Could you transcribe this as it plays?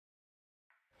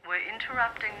We're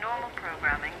interrupting normal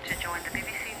programming to join the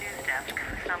BBC News Desk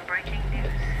for some breaking news.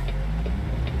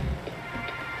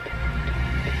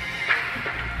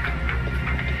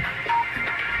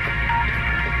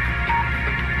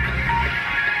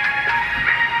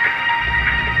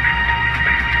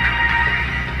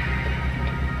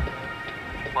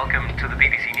 Welcome to the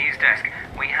BBC News Desk.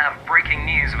 We have breaking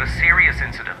news of a serious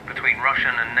incident between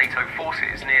Russian and NATO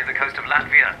forces near the coast of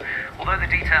Latvia. Although the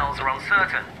details are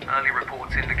uncertain, early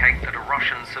reports indicate that a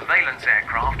Russian surveillance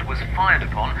aircraft was fired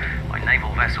upon by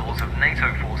naval vessels of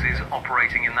NATO forces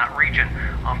operating in that region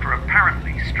after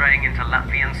apparently straying into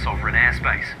Latvian sovereign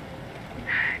airspace.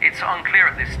 It's unclear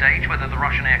at this stage whether the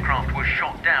Russian aircraft was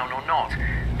shot down or not.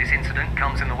 This incident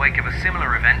comes in the wake of a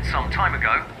similar event some time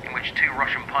ago, in which 2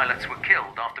 Russian pilots were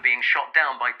killed after being shot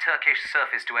down by Turkish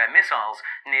surface-to-air missiles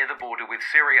near the border with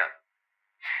Syria.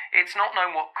 It's not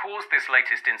known what caused this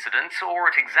latest incident or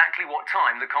at exactly what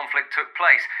time the conflict took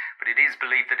place, but it is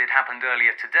believed that it happened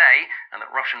earlier today and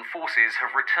that Russian forces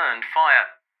have returned fire.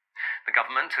 The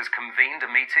government has convened a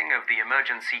meeting of the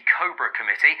Emergency Cobra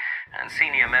Committee, and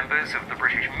senior members of the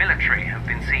British military have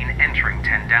been seen entering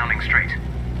 10 Downing Street.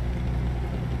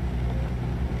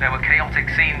 There were chaotic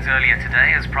scenes earlier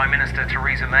today as Prime Minister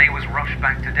Theresa May was rushed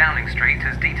back to Downing Street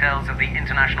as details of the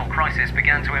international crisis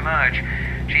began to emerge.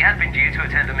 She had been due to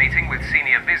attend a meeting with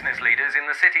senior business leaders in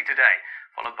the city today,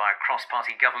 followed by a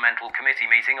cross-party governmental committee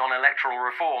meeting on electoral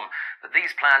reform, but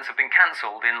these plans have been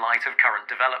cancelled in light of current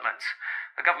developments.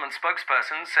 A government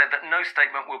spokesperson said that no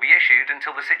statement will be issued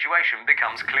until the situation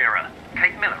becomes clearer.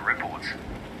 Kate Miller reports.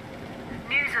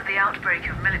 News of the outbreak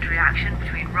of military action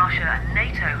between Russia and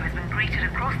NATO has been greeted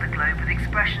across the globe with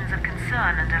expressions of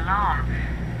concern and alarm.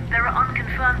 There are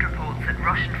unconfirmed reports that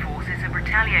Russian forces have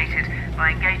retaliated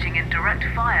by engaging in direct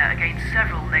fire against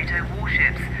several NATO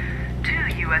warships.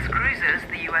 2 US cruisers,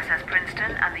 the USS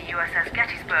Princeton and the USS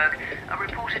Gettysburg, are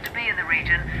reported to be in the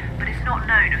region, but it's not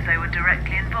known if they were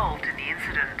directly involved in the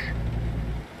incident.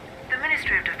 The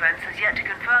Ministry of Defence has yet to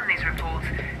confirm these reports,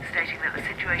 stating that the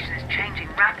situation is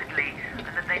changing rapidly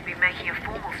and that they'd be making a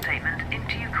formal statement in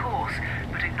due course,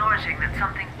 but acknowledging that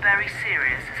something very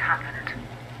serious has happened.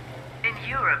 In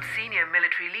Europe, senior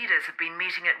military leaders have been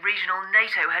meeting at regional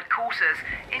NATO headquarters,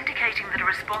 indicating that a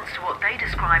response to what they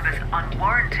describe as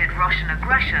unwarranted Russian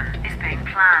aggression is being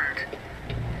planned.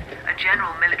 A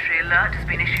general military alert has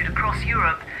been issued across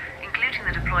Europe, including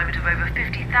the deployment of over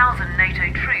 50,000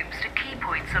 NATO troops to key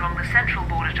points along the central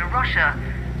border to Russia,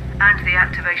 and the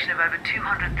activation of over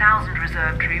 200,000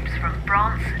 reserve troops from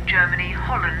France, Germany,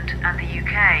 Holland and the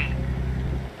UK.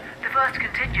 The first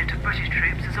contingent of British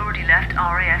troops has already left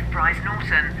RAF Prize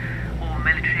Norton. All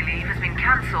military leave has been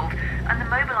cancelled, and the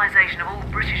mobilisation of all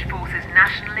British forces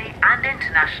nationally and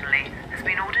internationally has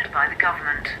been ordered by the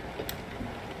government.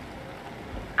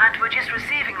 And we're just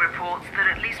receiving reports that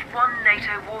at least 1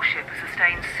 NATO warship has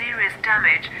sustained serious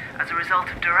damage as a result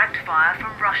of direct fire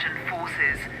from Russian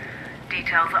forces.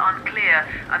 Details are unclear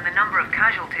and the number of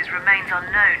casualties remains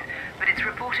unknown, but it's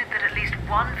reported that at least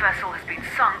 1 vessel has been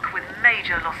sunk with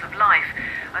major loss of life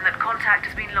and that contact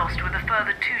has been lost with a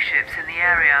further 2 ships in the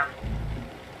area.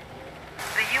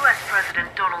 The US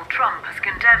President Donald Trump has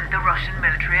condemned the Russian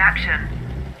military action,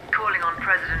 calling on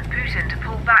President Putin to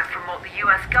pull back from what the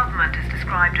US government has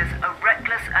described as a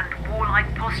reckless and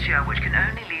warlike posture which can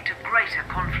only lead to greater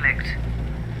conflict.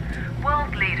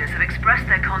 World leaders have expressed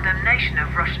their condemnation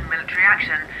of Russian military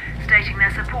action, stating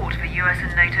their support for US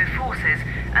and NATO forces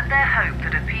and their hope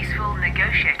that a peaceful,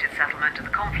 negotiated settlement of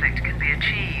the conflict can be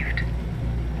achieved.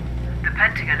 The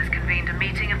Pentagon has convened a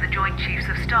meeting of the Joint Chiefs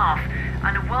of Staff,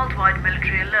 and a worldwide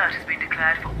military alert has been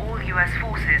declared for all US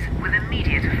forces with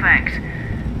immediate effect.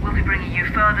 We'll be bringing you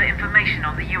further information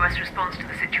on the US response to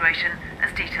the situation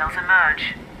as details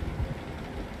emerge.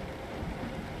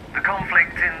 The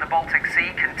conflict in the Baltic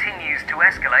Sea continues to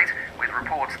escalate, with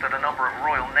reports that a number of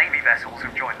Royal Navy vessels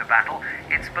have joined the battle.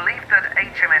 It's believed that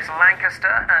HMS Lancaster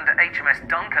and HMS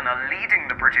Duncan are leading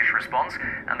the British response,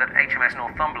 and that HMS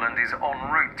Northumberland is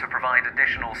en route to provide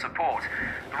additional support.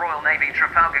 The Royal Navy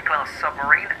Trafalgar-class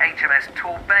submarine HMS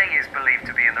Torbay is believed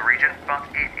to be in the region, but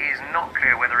it is not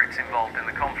clear whether it's involved in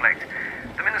the conflict.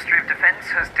 The Ministry of Defence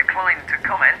has declined to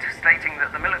comment, stating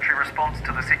that the military response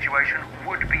to the situation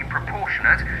would be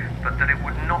proportionate, but that it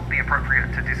would not be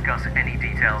appropriate to discuss any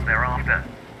details thereafter.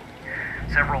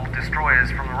 Several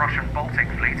destroyers from the Russian Baltic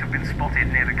Fleet have been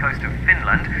spotted near the coast of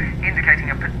Finland,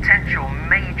 indicating a potential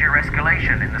major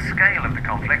escalation in the scale of the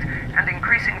conflict and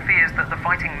increasing fears that the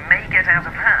fighting may get out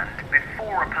of hand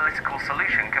before a political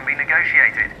solution can be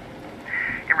negotiated.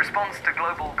 In response to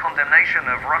global condemnation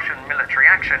of Russian military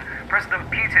action, President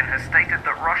Putin has stated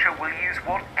that Russia will use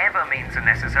whatever means are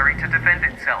necessary to defend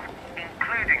itself,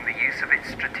 including the use of its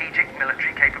strategic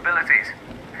military capabilities.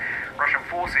 Russian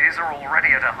forces are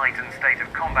already at a heightened state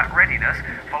of combat readiness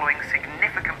following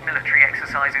significant military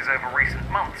exercises over recent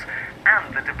months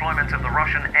and the deployment of the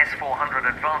Russian S-400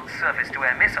 advanced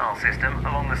surface-to-air missile system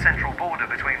along the central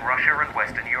border between Russia and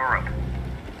Western Europe.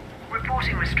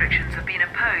 Reporting restrictions have been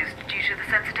imposed due to the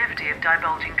sensitivity of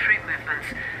divulging troop movements,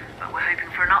 but we're hoping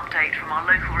for an update from our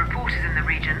local reporters in the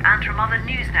region and from other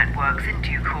news networks in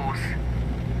due course.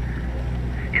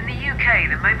 In the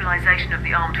UK, the mobilisation of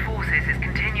the armed forces is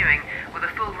continuing, with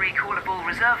a full recall of all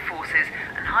reserve forces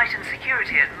and heightened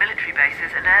security at military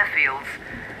bases and airfields.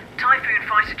 Typhoon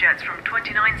fighter jets from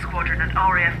 29 Squadron at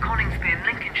RAF Coningsby in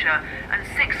Lincolnshire and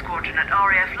 6 Squadron at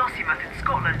RAF Lossiemouth in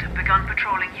Scotland have begun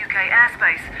patrolling UK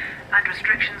airspace, and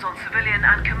restrictions on civilian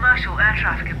and commercial air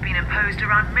traffic have been imposed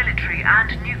around military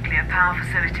and nuclear power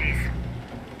facilities.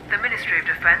 The Ministry of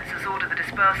Defence has ordered the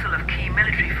dispersal of key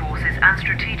military forces and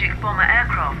strategic bomber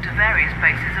aircraft to various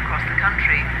bases across the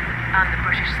country, and the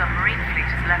British submarine fleet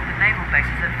has left the naval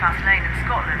bases at Faslane in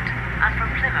Scotland and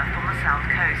from Plymouth on the south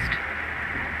coast.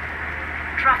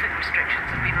 Traffic restrictions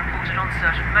have been reported on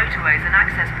certain motorways and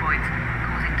access points,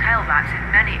 causing tailbacks in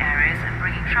many areas and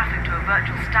bringing traffic to a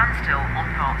virtual standstill on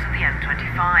parts of the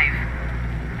M25.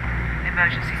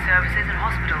 Emergency services and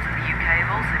hospitals in the UK have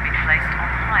also been placed on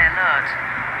high alert.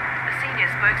 A senior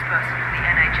spokesperson for the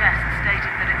NHS has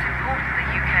stated that it's important the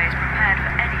UK is prepared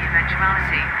for any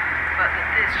eventuality, but that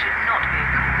this should not be a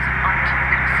cause of undue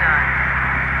concern.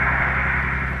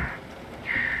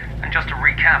 And just to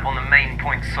recap on the main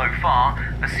points so far,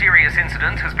 a serious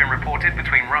incident has been reported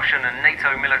between Russian and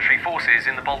NATO military forces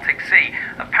in the Baltic Sea,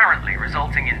 apparently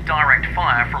resulting in direct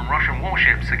fire from Russian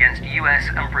warships against US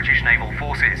and British naval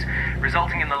forces,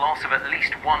 resulting in the loss of at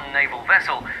least one naval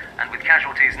vessel, and with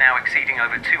casualties now exceeding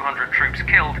over 200 troops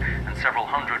killed and several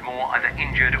hundred more either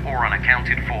injured or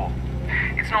unaccounted for.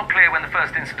 It's not clear when the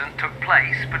first incident took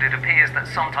place, but it appears that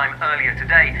sometime earlier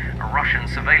today, a Russian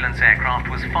surveillance aircraft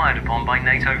was fired upon by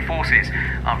NATO forces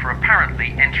after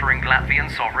apparently entering Latvian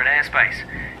sovereign airspace.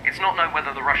 It's not known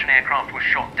whether the Russian aircraft was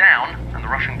shot down, and the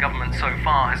Russian government so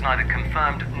far has neither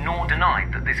confirmed nor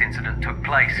denied that this incident took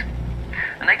place.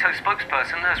 A NATO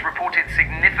spokesperson has reported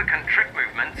significant troop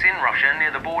movements in Russia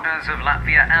near the borders of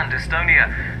Latvia and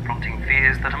Estonia, prompting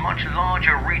fears that a much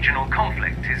larger regional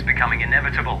conflict is becoming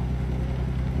inevitable.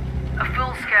 A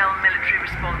full-scale military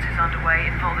response is underway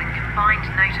involving combined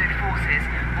NATO forces,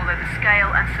 although the scale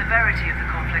and severity of the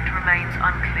conflict remains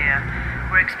unclear.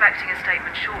 We're expecting a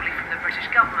statement shortly from the British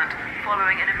government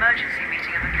following an emergency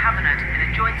meeting of the Cabinet in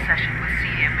a joint session with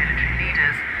senior military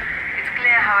leaders. It's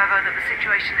clear, however, that the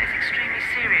situation is extremely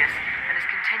serious and is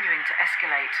continuing to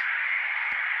escalate.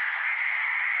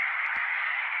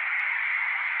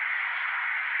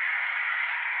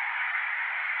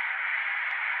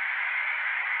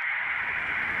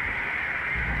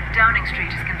 Downing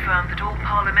Street has confirmed that all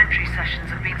parliamentary sessions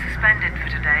have been suspended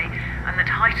for today and that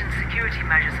heightened security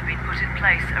measures have been put in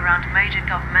place around major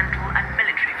governmental and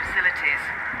military facilities.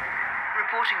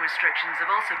 Reporting restrictions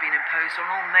have also been imposed on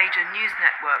all major news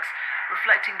networks,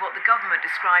 reflecting what the government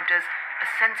described as a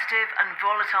sensitive and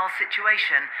volatile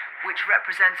situation which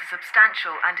represents a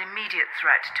substantial and immediate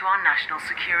threat to our national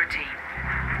security.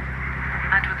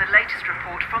 And with the latest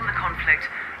report from the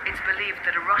conflict, it's believed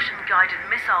that a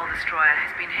Russian-guided missile destroyer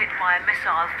has been hit by a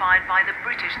missile fired by the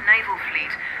British naval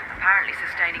fleet, apparently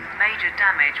sustaining major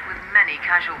damage with many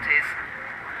casualties.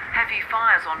 Heavy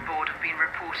fires on board have been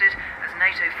reported as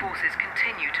NATO forces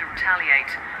continue to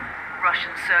retaliate.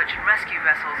 Russian search and rescue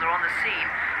vessels are on the scene,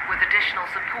 with additional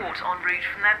support en route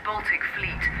from their Baltic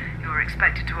fleet, who are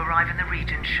expected to arrive in the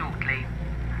region shortly.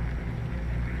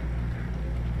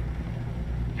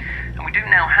 And we do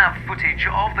now have footage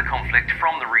of the conflict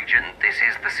from the region. This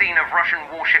is the scene of Russian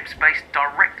warships based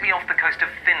directly off the coast of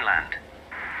Finland.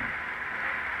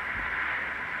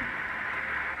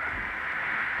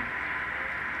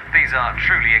 These are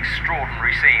truly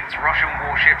extraordinary scenes. Russian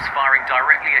warships firing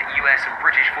directly at US and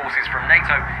British forces from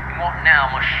NATO in what now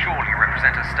must surely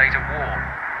represent a state of war.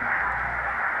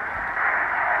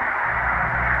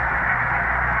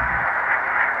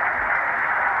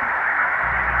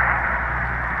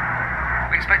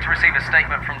 We expect to receive a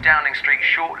statement from Downing Street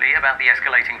shortly about the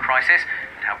escalating crisis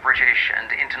and how British and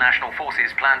international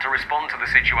forces plan to respond to the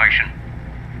situation.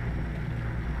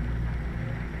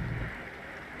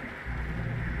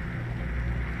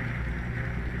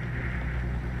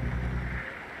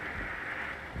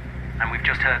 And we've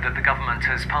just heard that the government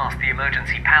has passed the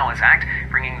Emergency Powers Act,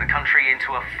 bringing the country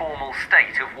into a formal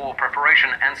state of war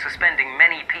preparation and suspending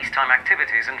many peacetime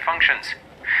activities and functions.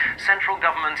 Central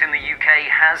government in the UK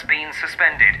has been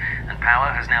suspended, and power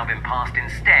has now been passed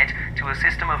instead to a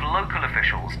system of local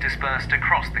officials dispersed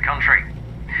across the country.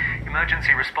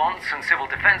 Emergency response and civil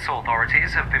defence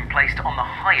authorities have been placed on the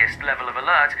highest level of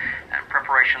alert, and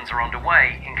preparations are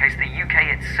underway in case the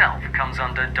UK itself comes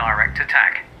under direct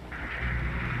attack.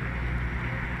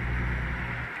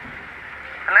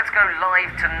 And let's go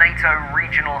live to NATO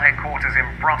regional headquarters in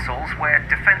Brussels, where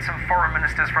defence and foreign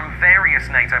ministers from various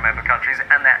NATO member countries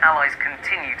and their allies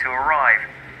continue to arrive.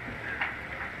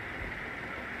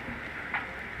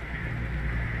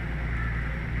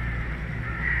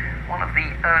 One of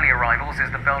the early arrivals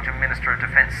is the Belgian Minister of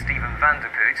Defence, Steven van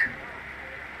der Puut,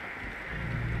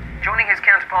 joining his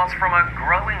counterparts from a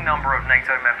growing number of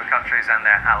NATO member countries and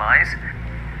their allies.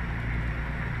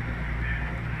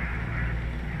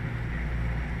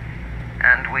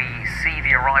 And we see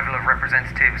the arrival of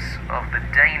representatives of the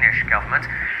Danish government.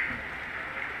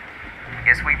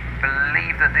 Yes, we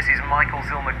believe that this is Michael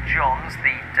Zilmer-Johns,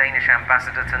 the Danish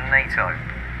ambassador to NATO.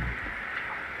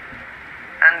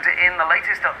 And in the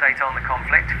latest update on the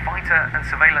conflict, fighter and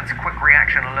surveillance quick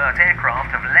reaction alert aircraft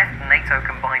have left NATO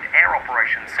combined air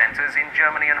operations centres in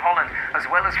Germany and Holland, as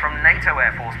well as from NATO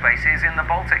air force bases in the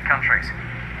Baltic countries.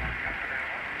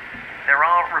 There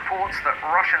are reports that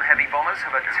Russian heavy bombers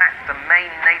have attacked the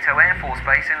main NATO Air Force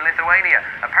base in Lithuania,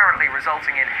 apparently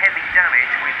resulting in heavy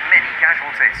damage with many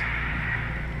casualties.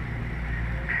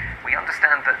 We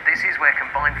understand that this is where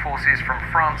combined forces from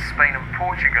France, Spain and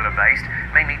Portugal are based,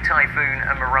 mainly Typhoon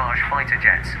and Mirage fighter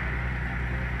jets.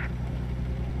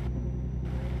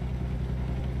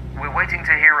 We're waiting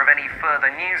to hear of any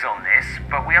further news on this,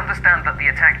 but we understand that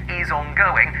the attack is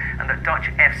ongoing and that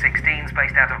Dutch F-16s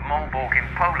based out of Malbork in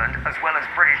Poland, as well as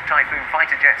British Typhoon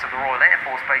fighter jets of the Royal Air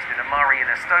Force based in Amari in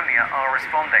Estonia, are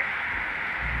responding.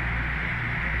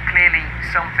 Clearly,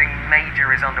 something major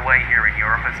is underway here in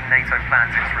Europe as NATO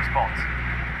plans its response.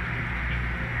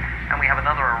 And we have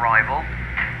another arrival.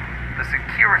 The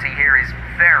security here is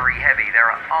very heavy. There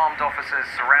are armed officers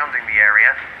surrounding the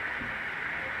area.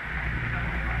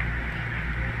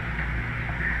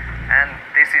 And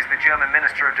this is the German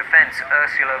Minister of Defence,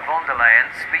 Ursula von der Leyen,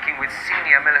 speaking with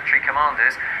senior military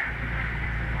commanders.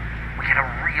 We get a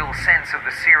real sense of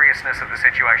the seriousness of the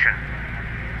situation.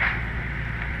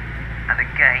 And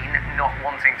again, not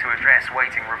wanting to address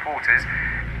waiting reporters.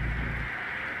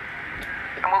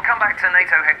 And we'll come back to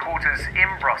NATO headquarters in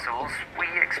Brussels.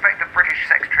 We expect the British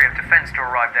Secretary of Defence to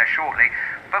arrive there shortly.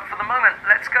 But for the moment,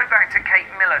 let's go back to Kate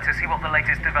Miller to see what the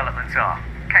latest developments are.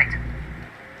 Kate.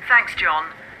 Thanks,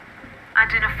 John. And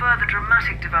in a further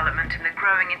dramatic development in the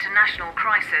growing international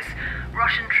crisis,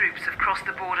 Russian troops have crossed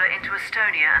the border into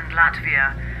Estonia and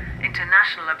Latvia.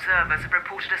 International observers have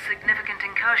reported a significant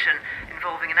incursion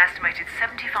involving an estimated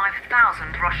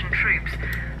 75,000 Russian troops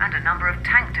and a number of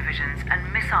tank divisions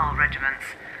and missile regiments.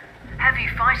 Heavy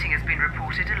fighting has been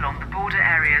reported along the border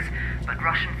areas, but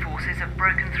Russian forces have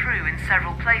broken through in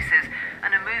several places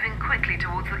and are moving quickly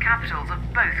towards the capitals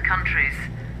of both countries.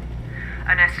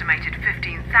 An estimated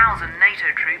 15,000 NATO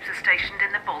troops are stationed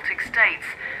in the Baltic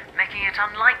states, making it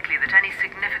unlikely that any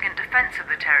significant defence of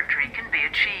the territory can be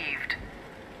achieved.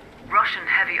 Russian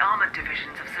heavy armoured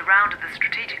divisions have surrounded the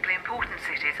strategically important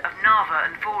cities of Narva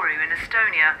and Voru in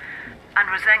Estonia and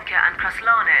Rozenka and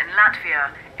Kraslane in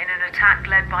Latvia in an attack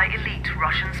led by elite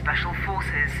Russian special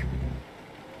forces.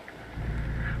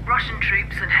 Russian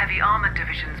troops and heavy armoured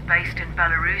divisions based in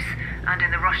Belarus and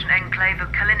in the Russian enclave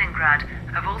of Kaliningrad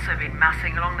have also been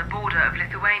massing along the border of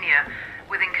Lithuania,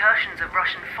 with incursions of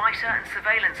Russian fighter and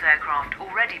surveillance aircraft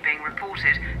already being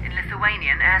reported in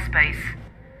Lithuanian airspace.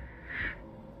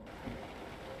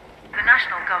 The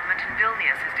national government in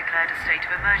Vilnius has declared a state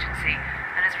of emergency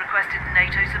and has requested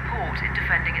NATO support in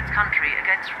defending its country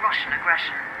against Russian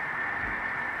aggression.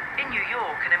 In New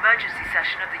York, an emergency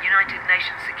session of the United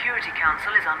Nations Security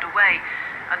Council is underway,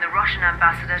 and the Russian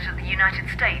ambassador to the United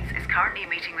States is currently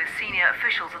meeting with senior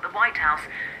officials at the White House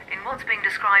in what's being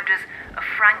described as a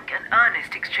frank and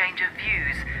earnest exchange of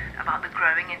views about the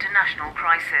growing international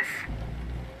crisis.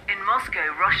 In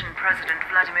Moscow, Russian President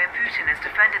Vladimir Putin has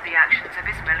defended the actions of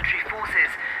his military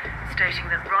forces, stating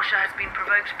that Russia has been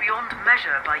provoked beyond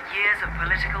measure by years of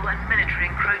political and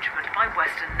military encroachment by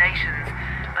Western nations,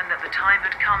 and that the time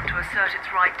had come to assert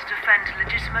its right to defend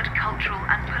legitimate cultural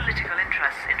and political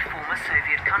interests in former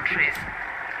Soviet countries.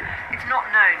 It's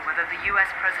not known whether the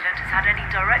US president has had any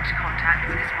direct contact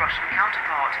with his Russian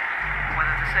counterpart, or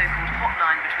whether the so-called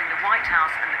hotline between the White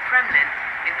House and the Kremlin,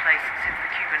 in place since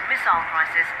the Cuban Missile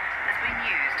Crisis has been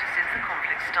used since the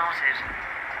conflict started.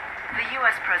 The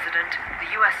US President,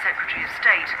 the US Secretary of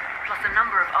State, plus a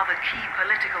number of other key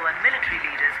political and military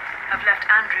leaders have left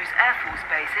Andrews Air Force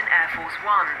Base in Air Force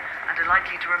One and are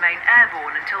likely to remain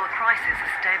airborne until the crisis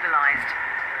has stabilized.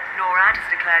 NORAD has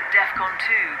declared DEFCON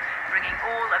 2, bringing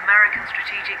all American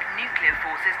strategic nuclear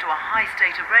forces to a high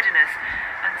state of readiness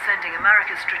and sending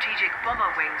America's strategic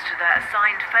bomber wings to their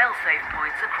assigned fail-safe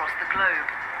points across the globe.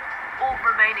 All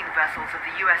remaining vessels of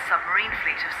the US submarine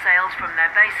fleet have sailed from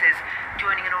their bases,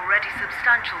 joining an already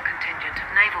substantial contingent of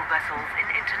naval vessels in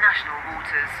international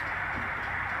waters.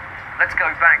 Let's go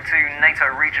back to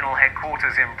NATO regional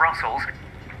headquarters in Brussels.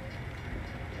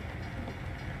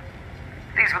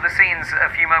 These were the scenes a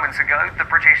few moments ago. The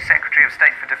British Secretary of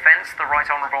State for Defence, the Right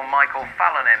Honourable Michael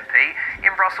Fallon MP,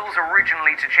 in Brussels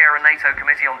originally to chair a NATO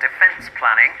Committee on Defence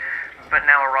Planning, but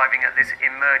now arriving at this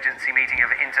emergency meeting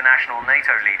of international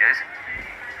NATO leaders.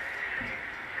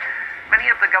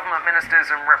 Many of the government ministers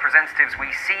and representatives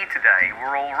we see today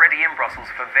were already in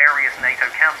Brussels for various NATO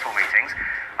Council meetings.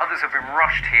 Others have been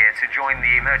rushed here to join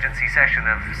the emergency session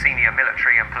of senior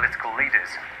military and political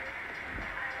leaders.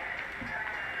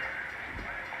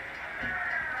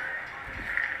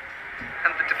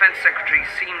 And the Defence Secretary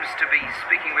seems to be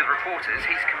speaking with reporters.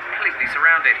 He's completely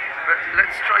surrounded. But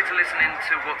let's try to listen in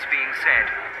to what's being said.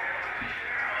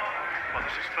 Well,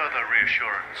 this is further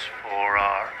reassurance for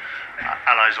our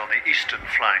allies on the eastern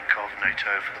flank of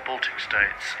NATO, for the Baltic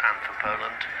states and for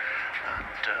Poland.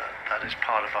 And that is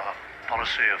part of our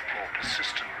policy of more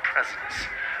persistent presence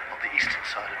on the eastern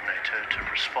side of NATO to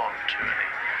respond to any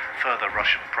further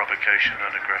Russian provocation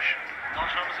and aggression.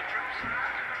 Large numbers of troops?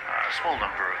 A small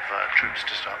number of troops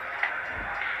to start with.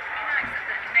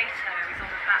 That NATO is on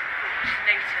the back foot.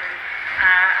 NATO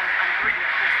and Britain,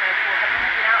 of course, therefore, have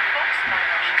not been outfoxed by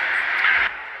Russians.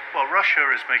 Well, Russia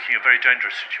is making a very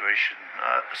dangerous situation.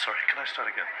 Sorry, can I start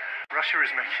again? Russia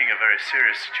is making a very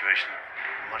serious situation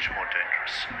much more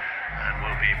dangerous. And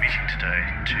we'll be meeting today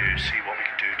to see what we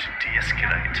can do to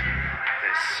de-escalate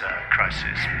this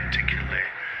crisis, particularly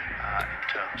in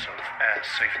terms of air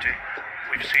safety.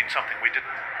 We've seen something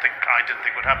I didn't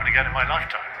think would happen again in my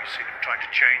lifetime. We've seen them trying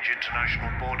to change international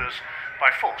borders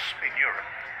by force in Europe.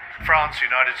 France,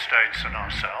 the United States and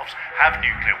ourselves have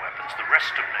nuclear weapons. The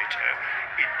rest of NATO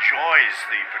enjoys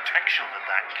the protection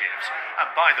that gives. And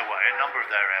by the way, a number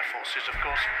of their air forces, of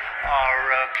course,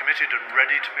 are committed and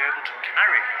ready to be able to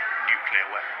carry nuclear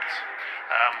weapons.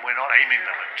 We're not aiming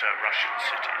them at Russian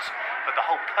cities, but the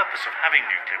whole purpose of having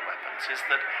nuclear weapons is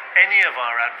that any of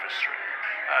our adversary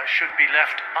should be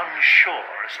left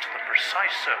unsure as to the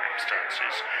precise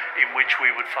circumstances in which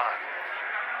we would fire.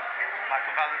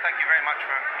 Michael Fallon, thank you very much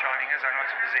for joining us. I know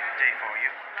it's a busy day for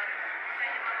you.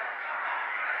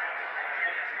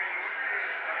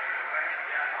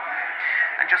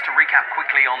 And just to recap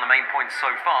quickly on the main points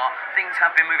so far, things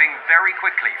have been moving very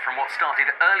quickly from what started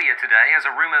earlier today as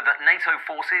a rumour that NATO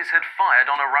forces had fired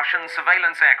on a Russian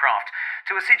surveillance aircraft,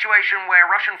 to a situation where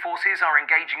Russian forces are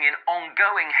engaging in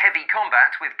ongoing heavy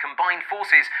combat with combined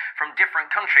forces from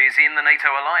different countries in the NATO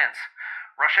alliance.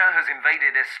 Russia has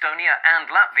invaded Estonia and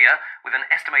Latvia with an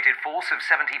estimated force of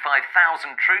 75,000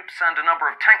 troops and a number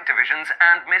of tank divisions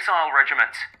and missile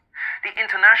regiments. The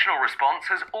international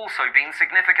response has also been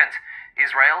significant.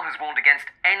 Israel has warned against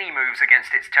any moves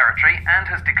against its territory and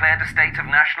has declared a state of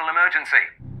national emergency.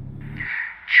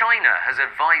 China has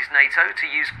advised NATO to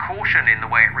use caution in the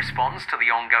way it responds to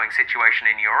the ongoing situation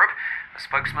in Europe. A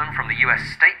spokesman from the US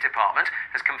State Department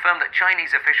has confirmed that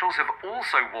Chinese officials have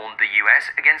also warned the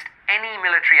US against any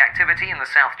military activity in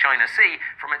the South China Sea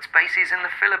from its bases in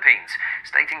the Philippines,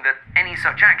 stating that any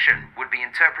such action would be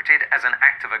interpreted as an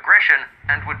act of aggression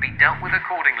and would be dealt with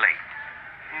accordingly.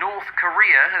 North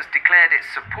Korea has declared its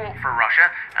support for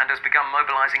Russia and has begun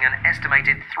mobilizing an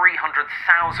estimated 300,000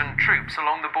 troops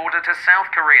along the border to South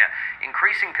Korea,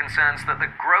 increasing concerns that the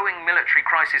growing military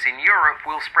crisis in Europe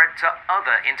will spread to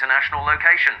other international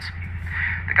locations.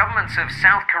 The governments of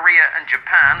South Korea and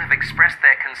Japan have expressed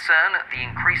their concern at the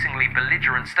increasingly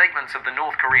belligerent statements of the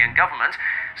North Korean government,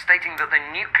 stating that the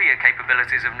nuclear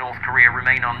capabilities of North Korea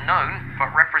remain unknown,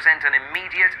 but represent an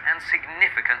immediate and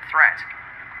significant threat.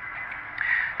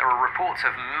 There are reports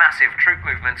of massive troop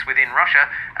movements within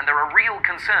Russia, and there are real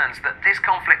concerns that this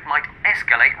conflict might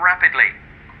escalate rapidly.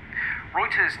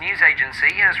 Reuters news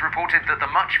agency has reported that the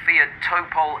much-feared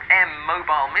Topol-M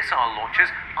mobile missile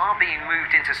launchers are being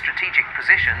moved into strategic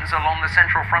positions along the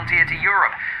central frontier to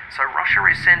Europe, so Russia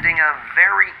is sending a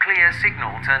very clear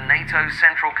signal to NATO's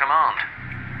Central Command.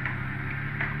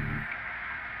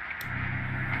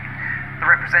 The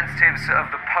representatives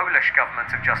of the Polish government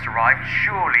have just arrived.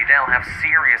 Surely they'll have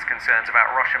serious concerns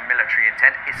about Russian military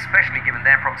intent, especially given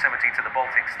their proximity to the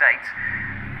Baltic states.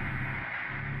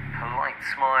 Polite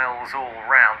smiles all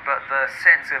round, but the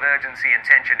sense of urgency and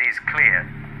tension is clear.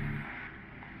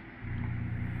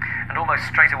 And almost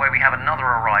straight away we have another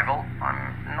arrival.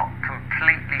 I'm not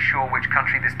completely sure which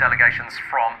country this delegation's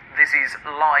from. This is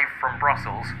live from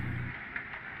Brussels.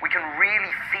 We can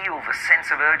really feel the sense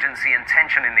of urgency and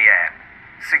tension in the air.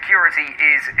 Security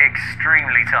is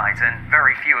extremely tight, and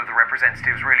very few of the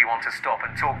representatives really want to stop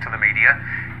and talk to the media.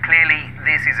 Clearly,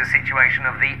 this is a situation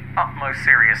of the utmost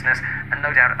seriousness, and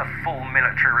no doubt a full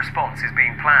military response is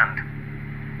being planned.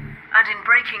 And in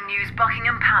breaking news,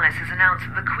 Buckingham Palace has announced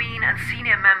that the Queen and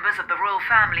senior members of the royal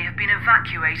family have been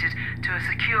evacuated to a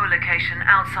secure location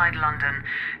outside London.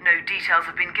 No details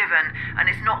have been given,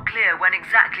 and it's not clear when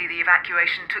exactly the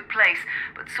evacuation took place,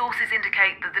 but sources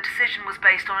indicate that the decision was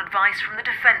based on advice from the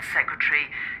Defence Secretary,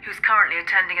 who's currently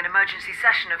attending an emergency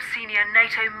session of senior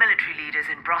NATO military leaders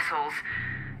in Brussels.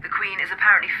 The Queen is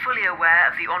apparently fully aware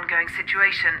of the ongoing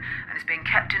situation and is being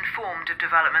kept informed of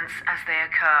developments as they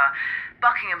occur.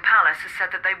 Buckingham Palace has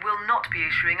said that they will not be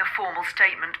issuing a formal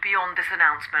statement beyond this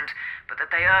announcement, but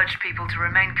that they urged people to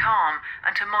remain calm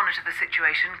and to monitor the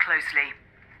situation closely.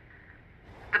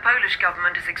 The Polish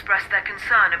government has expressed their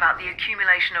concern about the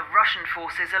accumulation of Russian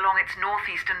forces along its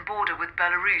northeastern border with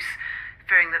Belarus,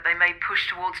 fearing that they may push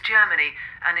towards Germany,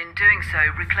 and in doing so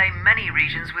reclaim many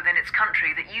regions within its country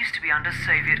that used to be under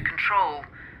Soviet control.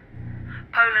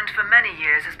 Poland for many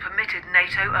years has permitted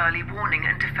NATO early warning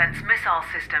and defence missile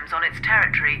systems on its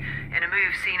territory in a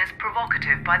move seen as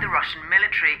provocative by the Russian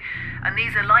military, and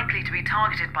these are likely to be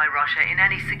targeted by Russia in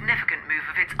any significant move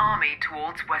of its army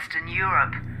towards Western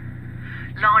Europe.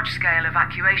 Large-scale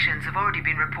evacuations have already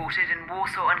been reported in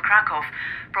Warsaw and Krakow,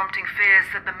 prompting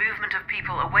fears that the movement of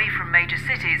people away from major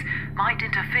cities might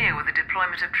interfere with the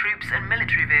deployment of troops and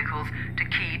military vehicles to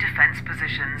key defence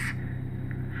positions.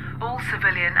 All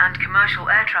civilian and commercial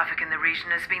air traffic in the region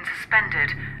has been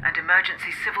suspended, and emergency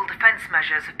civil defence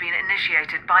measures have been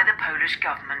initiated by the Polish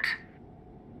government.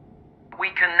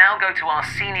 We can now go to our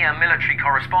senior military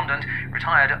correspondent,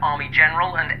 retired Army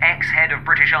General and ex-head of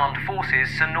British Armed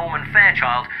Forces, Sir Norman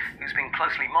Fairchild, who's been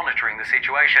closely monitoring the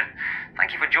situation.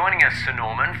 Thank you for joining us, Sir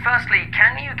Norman. Firstly,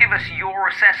 can you give us your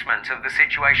assessment of the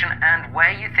situation and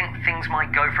where you think things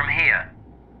might go from here?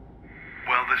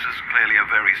 Well, this is clearly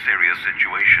a very serious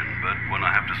situation, but one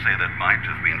I have to say that might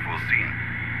have been foreseen.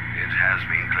 It has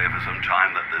been clear for some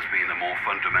time that there's been a more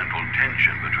fundamental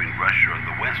tension between Russia and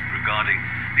the West regarding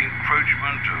the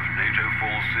encroachment of NATO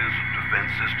forces and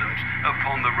defense systems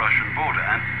upon the Russian border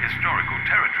and historical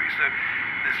territory, so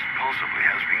this possibly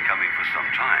has been coming for some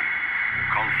time. The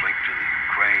conflict in the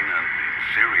Ukraine and in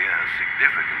Syria has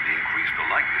significantly increased the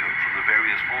likelihood from the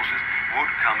various forces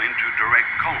would come into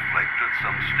direct conflict at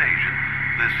some stage, and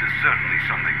this is certainly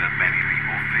something that many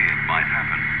people feared might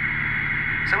happen.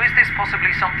 So is this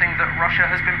possibly something that Russia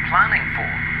has been planning for?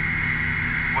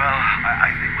 Well,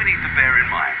 I think we need to bear in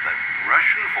mind that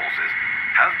Russian forces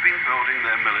have been building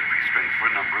their military strength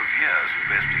for a number of years,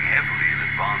 investing heavily in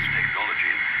advanced technology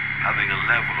and having a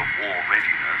level of war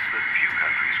readiness that few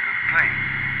countries could claim.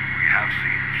 We have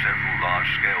seen several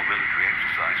large-scale military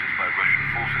exercises by Russian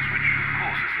forces, which of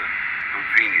course is a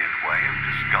convenient way of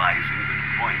disguising the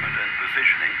deployment and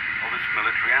positioning of its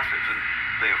military assets, and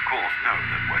they of course know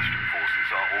that Western forces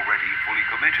are already fully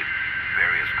committed in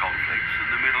various conflicts in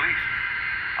the Middle East.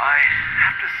 I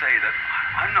have to say that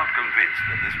I'm not convinced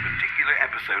that this particular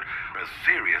episode, as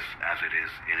serious as it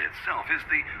is in itself, is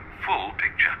the full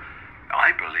picture.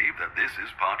 I believe that this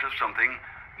is part of something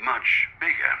much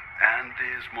bigger, and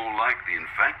is more likely, in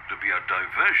fact, to be a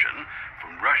diversion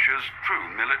from Russia's true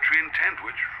military intent,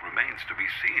 which remains to be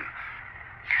seen.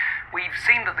 We've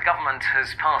seen that the government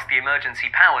has passed the Emergency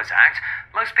Powers Act.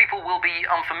 Most people will be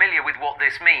unfamiliar with what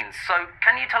this means, so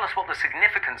can you tell us what the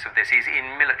significance of this is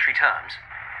in military terms?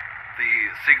 The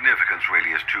significance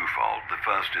really is twofold. The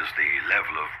first is the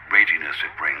level of readiness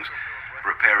it brings,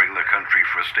 preparing the country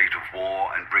for a state of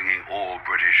war and bringing all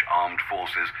British armed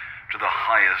forces to the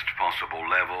highest possible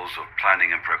levels of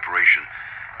planning and preparation.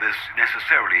 This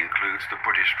necessarily includes the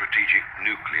British strategic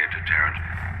nuclear deterrent.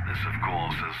 This, of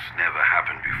course, has never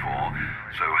happened before,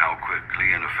 so how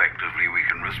quickly and effectively we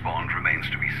can respond remains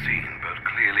to be seen. But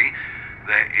clearly,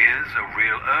 there is a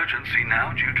real urgency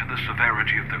now due to the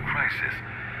severity of the crisis.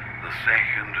 The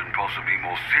second and possibly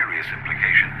more serious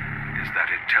implication is that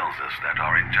it tells us that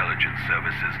our intelligence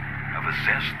services have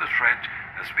assessed the threat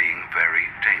as being very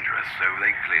dangerous, so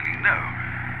they clearly know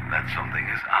that something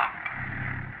is up.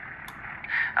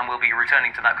 and we'll be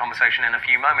returning to that conversation in a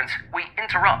few moments. We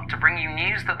interrupt to bring you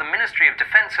news that the Ministry of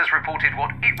Defence has reported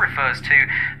what it refers to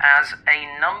as a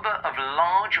number of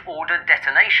large order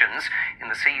detonations in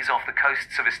the seas off the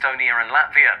coasts of Estonia and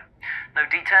Latvia. No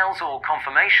details or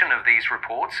confirmation of these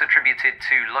reports attributed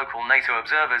to local NATO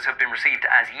observers have been received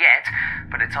as yet,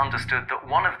 but it's understood that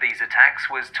one of these attacks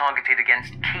was targeted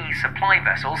against key supply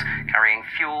vessels carrying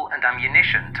fuel and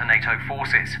ammunition to NATO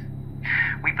forces.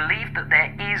 We believe that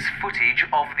there is footage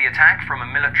of the attack from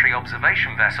a military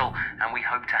observation vessel, and we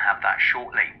hope to have that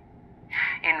shortly.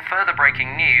 In further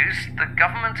breaking news, the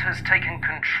government has taken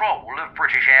control of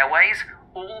British Airways,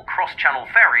 all cross-channel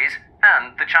ferries,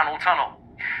 and the Channel Tunnel.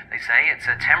 They say it's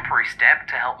a temporary step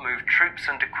to help move troops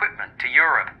and equipment to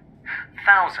Europe.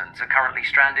 Thousands are currently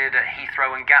stranded at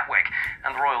Heathrow and Gatwick,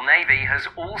 and the Royal Navy has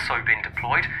also been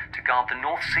deployed to guard the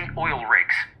North Sea oil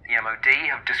rigs. The MOD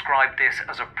have described this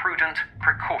as a prudent,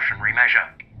 precautionary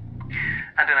measure.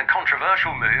 And in a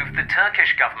controversial move, the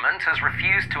Turkish government has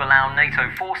refused to allow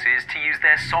NATO forces to use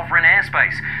their sovereign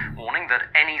airspace, warning that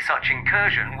any such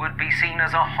incursion would be seen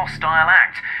as a hostile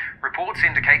act. Reports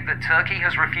indicate that Turkey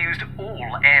has refused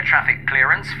all air traffic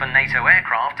clearance for NATO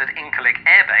aircraft at Incirlik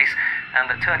Air Base, and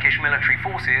that Turkish military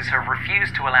forces have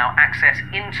refused to allow access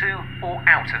into or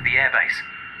out of the airbase.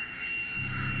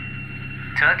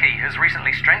 Turkey has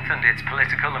recently strengthened its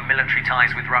political and military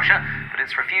ties with Russia, but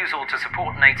its refusal to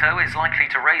support NATO is likely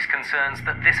to raise concerns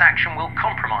that this action will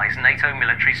compromise NATO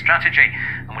military strategy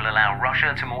and will allow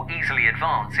Russia to more easily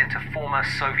advance into former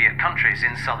Soviet countries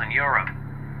in southern Europe.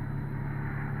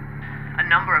 A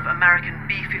number of American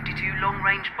B-52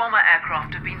 long-range bomber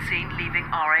aircraft have been seen leaving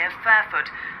RAF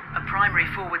Fairford, a primary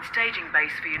forward staging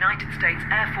base for United States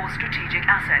Air Force strategic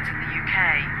assets in the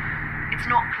UK. It's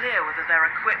not clear whether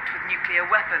they're equipped with nuclear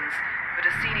weapons, but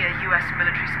a senior US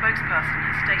military spokesperson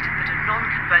has stated that a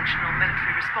non-conventional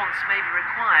military response may be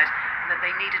required and that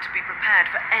they needed to be prepared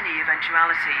for any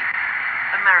eventuality.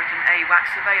 American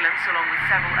AWACS surveillance, along with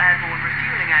several airborne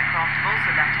refueling aircraft, have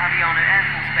also left Aviano Air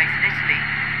Force Base in Italy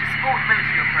to support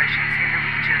military operations in the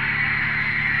region.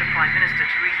 The Prime Minister,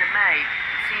 Theresa May,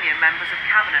 and senior members of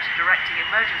Cabinet are directing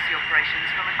emergency operations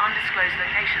from an undisclosed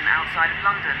location outside of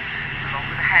London, along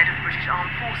with the head of British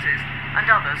Armed Forces and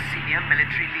other senior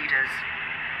military leaders.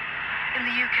 In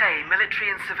the UK, military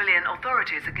and civilian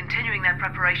authorities are continuing their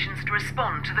preparations to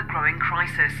respond to the growing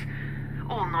crisis.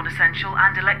 All non-essential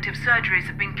and elective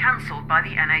surgeries have been cancelled by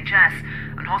the NHS,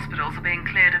 and hospitals are being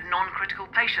cleared of non-critical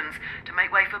patients to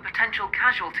make way for potential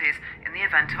casualties in the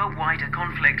event of a wider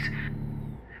conflict.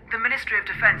 The Ministry of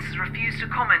Defence has refused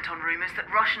to comment on rumours that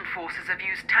Russian forces have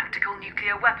used tactical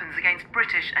nuclear weapons against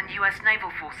British and US naval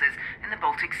forces in the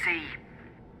Baltic Sea.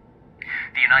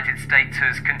 The United States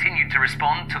has continued to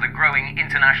respond to the growing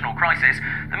international crisis.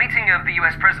 The meeting of the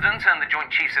US President and the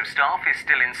Joint Chiefs of Staff is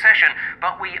still in session,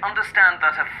 but we understand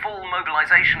that a full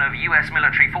mobilization of US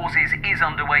military forces is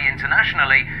underway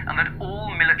internationally and that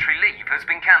all military leave has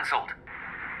been cancelled.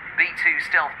 B-2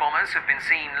 stealth bombers have been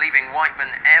seen leaving Whiteman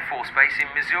Air Force Base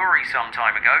in Missouri some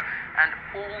time ago, and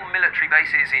all military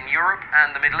bases in Europe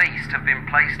and the Middle East have been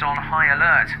placed on high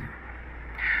alert.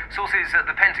 Sources at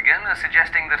the Pentagon are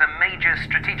suggesting that a major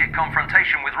strategic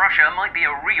confrontation with Russia might be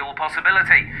a real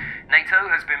possibility.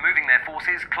 NATO has been moving their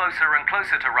forces closer and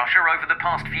closer to Russia over the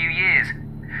past few years.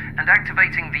 And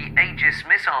activating the Aegis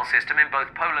missile system in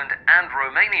both Poland and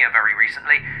Romania very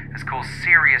recently has caused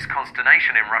serious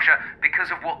consternation in Russia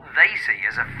because of what they see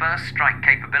as a first strike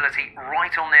capability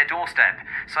right on their doorstep.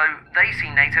 So they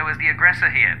see NATO as the aggressor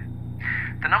here.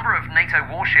 The number of NATO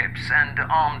warships and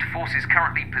armed forces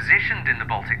currently positioned in the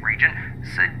Baltic region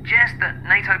suggests that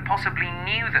NATO possibly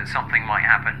knew that something might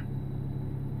happen.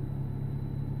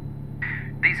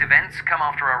 These events come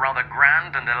after a rather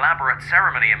grand and elaborate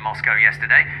ceremony in Moscow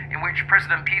yesterday, in which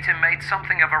President Putin made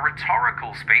something of a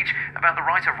rhetorical speech about the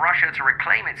right of Russia to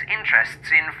reclaim its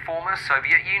interests in former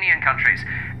Soviet Union countries,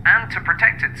 and to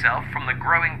protect itself from the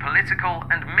growing political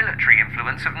and military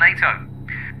influence of NATO.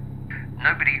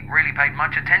 Nobody really paid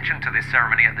much attention to this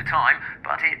ceremony at the time,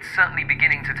 but it's certainly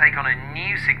beginning to take on a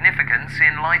new significance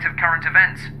in light of current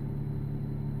events.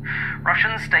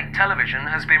 Russian state television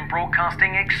has been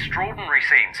broadcasting extraordinary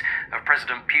scenes of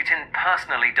President Putin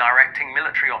personally directing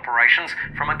military operations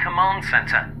from a command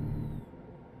center.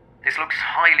 This looks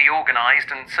highly organized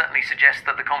and certainly suggests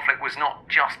that the conflict was not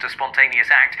just a spontaneous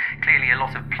act. Clearly a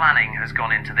lot of planning has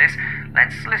gone into this.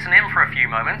 Let's listen in for a few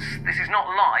moments. This is not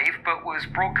live, but was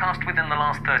broadcast within the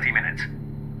last 30 minutes.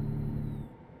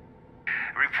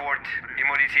 Report in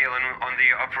more detail on the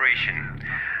operation.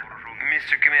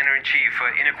 Mr. Commander-in-Chief,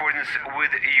 in accordance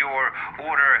with your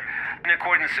orders,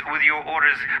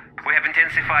 we have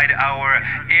intensified our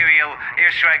aerial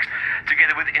airstrikes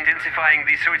together with intensifying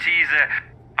the sorties.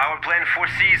 Our plan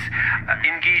foresees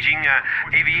engaging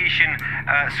aviation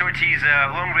sorties,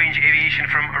 long-range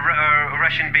aviation from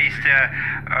Russian-based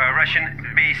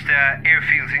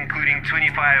airfields, including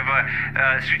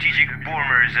 25 strategic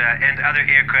bombers and other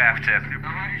aircraft.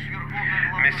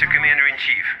 Mr.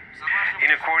 Commander-in-Chief,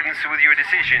 in accordance with your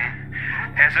decision,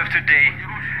 as of today,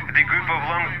 the group of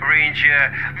long-range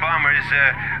bombers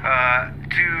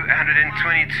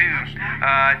 222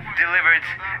 delivered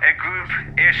a group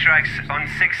airstrikes on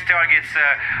 6 targets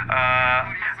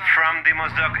from the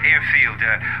Mozdok airfield.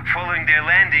 Following their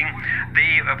landing,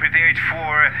 they prepared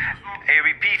for a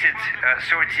repeated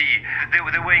sortie.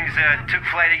 The wings took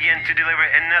flight again to deliver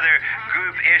another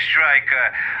group airstrike,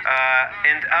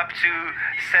 and up to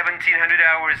 1700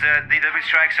 hours they delivered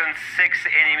strikes on 6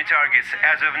 enemy targets.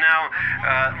 As of now,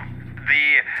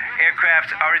 the aircraft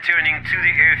are returning to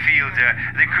the airfield.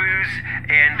 The crews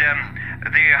and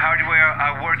the hardware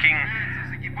are working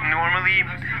normally.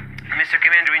 Mr.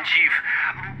 Commander-in-Chief,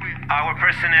 our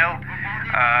personnel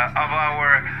of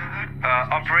our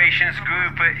operations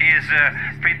group is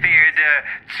prepared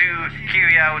to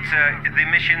carry out the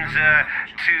missions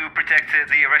to protect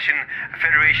the Russian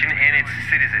Federation and its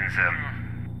citizens.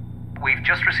 We've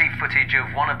just received footage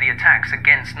of one of the attacks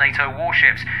against NATO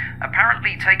warships,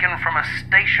 apparently taken from a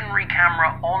stationary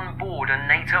camera on board a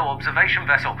NATO observation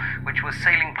vessel, which was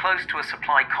sailing close to a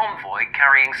supply convoy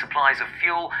carrying supplies of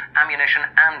fuel, ammunition,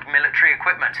 and military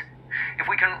equipment. If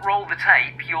we can roll the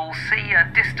tape, you'll see a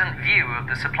distant view of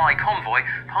the supply convoy,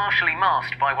 partially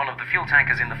masked by one of the fuel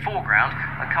tankers in the foreground,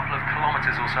 a couple of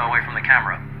kilometers or so away from the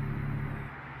camera.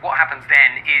 What happens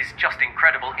then is just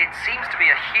incredible. It seems to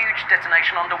be a huge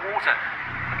detonation underwater.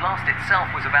 The blast itself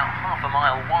was about half a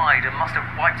mile wide and must have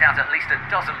wiped out at least a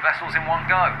dozen vessels in one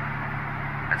go.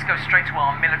 Let's go straight to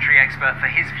our military expert for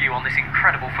his view on this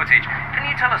incredible footage. Can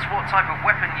you tell us what type of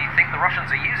weapon you think the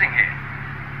Russians are using here?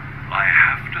 I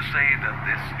have to say that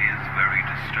this is very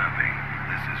disturbing.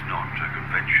 This is not a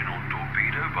conventional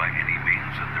torpedo by any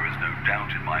means, and there is no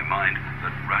doubt in my mind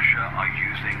that Russia are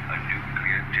using a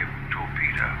nuclear-tipped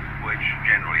torpedo, which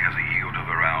generally has a yield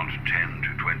of around 10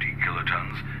 to 20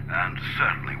 kilotons, and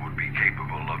certainly would be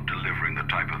capable of delivering the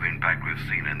type of impact we've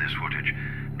seen in this footage.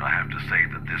 And I have to say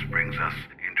that this brings us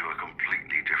into a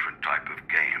completely different type of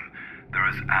game. There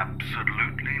is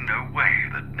absolutely no way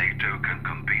that NATO can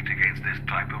compete against this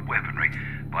type of weaponry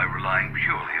by relying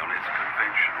purely on its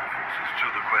conventional forces. So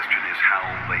the question is how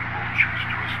they will choose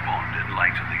to respond in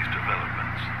light of these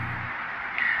developments.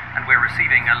 And we're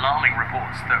receiving alarming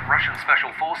reports that Russian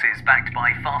special forces, backed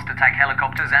by fast attack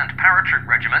helicopters and paratroop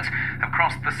regiments, have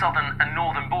crossed the southern and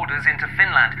northern borders into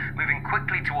Finland, moving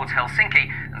quickly towards Helsinki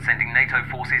and sending NATO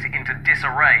forces into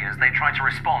disarray as they try to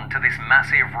respond to this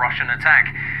massive Russian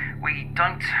attack. We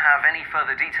don't have any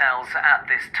further details at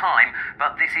this time,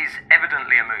 but this is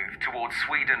evidently a move towards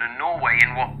Sweden and Norway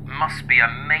in what must be a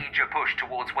major push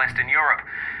towards Western Europe.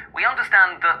 We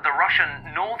understand that the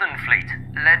Russian Northern Fleet,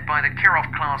 led by the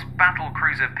Kirov-class battle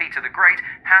cruiser Peter the Great,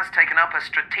 has taken up a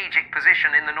strategic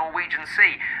position in the Norwegian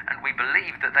Sea, and we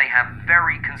believe that they have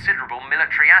very considerable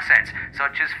military assets,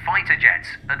 such as fighter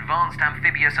jets, advanced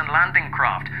amphibious and landing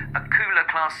craft,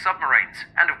 Akula-class submarines,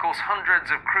 and of course hundreds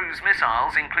of cruise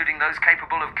missiles, including those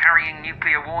capable of carrying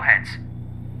nuclear warheads.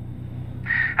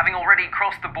 Having already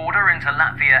crossed the border into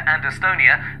Latvia and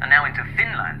Estonia, and now into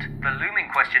Finland, the looming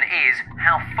question is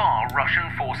how far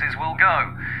Russian forces will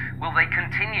go. Will they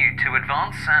continue to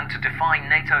advance and to defy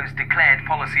NATO's declared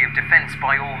policy of defence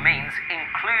by all means,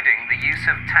 including the use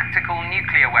of tactical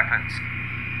nuclear weapons?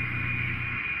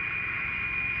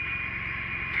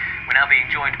 We're now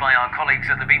being joined by our colleagues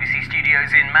at the BBC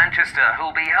studios in Manchester,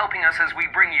 who'll be helping us as we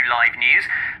bring you live news.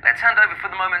 Let's hand over for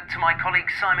the moment to my colleague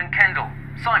Simon Kendall.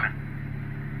 Simon.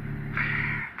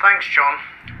 Thanks, John.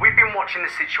 We've been watching the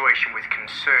situation with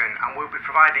concern and we'll be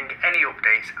providing any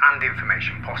updates and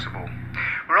information possible.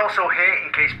 We're also here in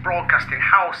case Broadcasting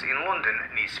House in London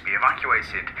needs to be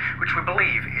evacuated, which we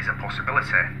believe is a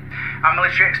possibility. Our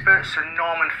military expert Sir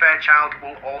Norman Fairchild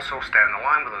will also stay on the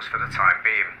line with us for the time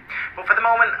being. But for the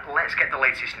moment, let's get the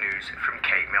latest news from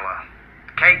Kate Miller.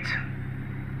 Kate?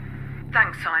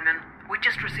 Thanks, Simon. We're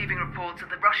just receiving reports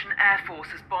that the Russian Air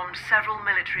Force has bombed several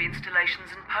military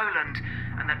installations in Poland,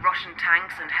 and that Russian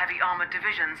tanks and heavy armoured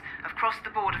divisions have crossed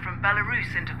the border from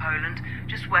Belarus into Poland,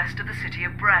 just west of the city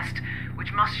of Brest,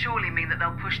 which must surely mean that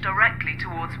they'll push directly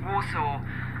towards Warsaw.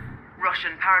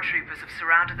 Russian paratroopers have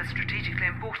surrounded the strategically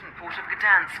important port of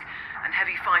Gdansk, and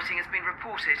heavy fighting has been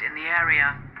reported in the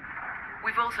area.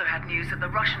 We've also had news that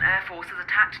the Russian Air Force has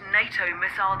attacked NATO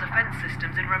missile defense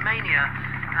systems in Romania,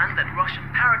 and that Russian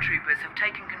paratroopers have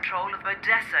taken control of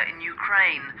Odessa in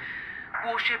Ukraine.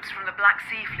 Warships from the Black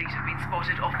Sea Fleet have been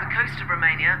spotted off the coast of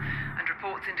Romania, and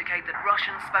reports indicate that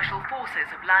Russian special forces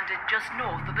have landed just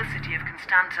north of the city of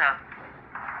Constanta.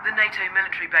 The NATO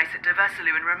military base at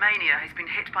Deveselu in Romania has been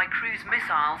hit by cruise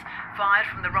missiles fired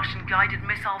from the Russian guided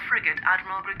missile frigate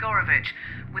Admiral Grigorovich,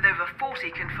 with over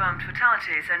 40 confirmed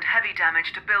fatalities and heavy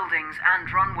damage to buildings and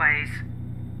runways.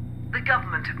 The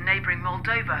government of neighbouring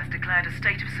Moldova has declared a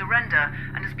state of surrender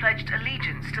and has pledged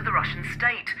allegiance to the Russian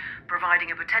state, providing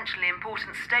a potentially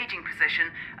important staging position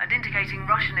and indicating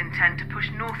Russian intent to push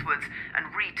northwards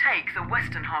and retake the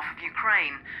western half of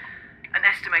Ukraine. An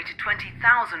estimated 20,000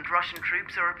 Russian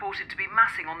troops are reported to be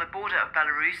massing on the border of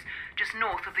Belarus, just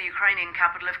north of the Ukrainian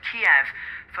capital of Kiev,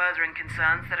 furthering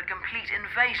concerns that a complete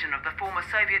invasion of the former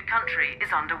Soviet country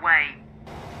is underway.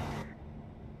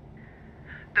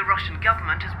 The Russian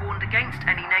government has warned against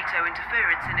any NATO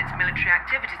interference in its military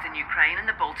activities in Ukraine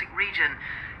and the Baltic region,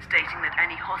 stating that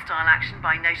any hostile action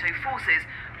by NATO forces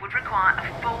would require a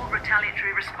full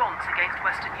retaliatory response against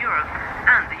Western Europe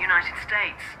and the United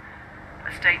States.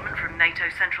 A statement from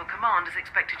NATO Central Command is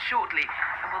expected shortly,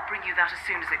 and we'll bring you that as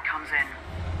soon as it comes in.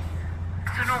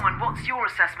 So Norman, what's your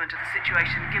assessment of the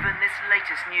situation given this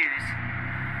latest news?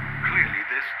 Clearly,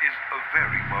 this is a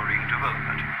very worrying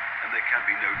development, and there can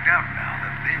be no doubt now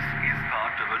that this is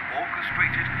part of an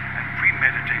orchestrated and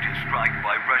premeditated strike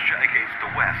by Russia against the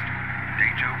West.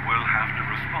 NATO will have to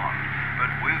respond,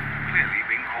 but we've clearly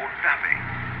been caught napping.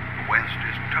 The West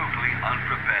is totally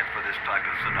unprepared for this type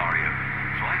of scenario,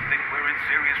 so I think we're in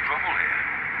serious trouble here.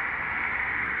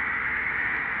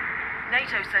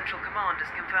 NATO Central Command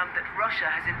has confirmed that Russia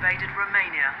has invaded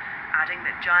Romania, adding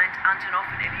that giant Antonov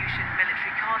and Ilyushin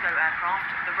military cargo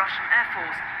aircraft of the Russian Air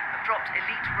Force have dropped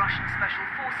elite Russian special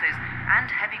forces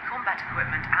and heavy combat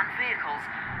equipment and vehicles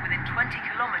within 20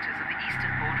 kilometers of the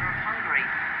eastern border of Hungary,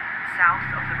 south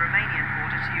of the Romanian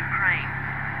border to Ukraine.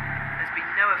 There's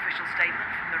been no official statement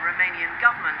from the Romanian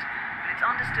government, but it's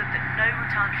understood that no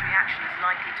retaliatory action is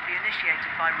likely to be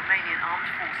initiated by Romanian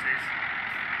armed forces.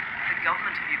 The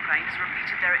government of Ukraine has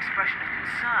repeated their expression of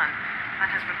concern and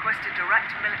has requested direct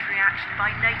military action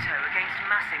by NATO against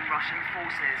massing Russian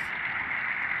forces.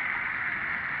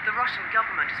 The Russian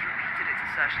government has repeated its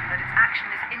assertion that its action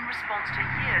is in response to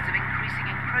years of increasing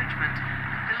encroachment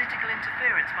and political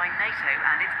interference by NATO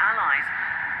and its allies,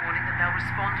 warning that they'll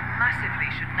respond massively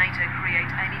should NATO create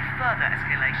any further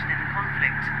escalation in the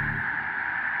conflict.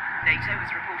 NATO has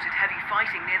reported heavy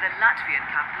fighting near the Latvian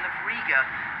capital of Riga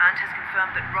and has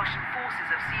confirmed that Russian forces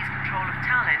have seized control of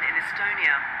Tallinn in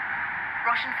Estonia.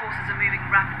 Russian forces are moving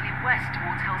rapidly west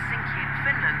towards Helsinki in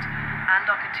Finland and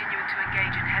are continuing to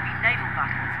engage in heavy naval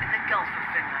battles in the Gulf of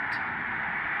Finland.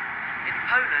 In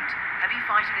Poland, heavy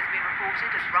fighting has been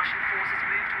reported as Russian forces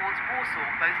move towards Warsaw,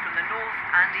 both from the north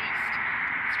and east.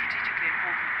 The strategically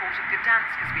important port of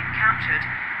Gdansk has been captured,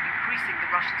 increasing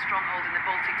the Russian stronghold in the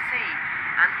Baltic Sea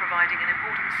and providing an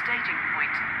important staging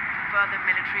point for further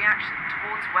military action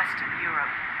towards Western Europe.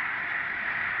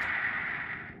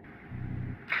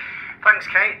 Thanks,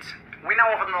 Kate. We now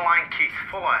have on the line Keith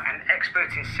Fuller, an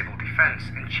expert in civil defence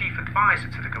and chief advisor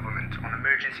to the government on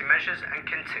emergency measures and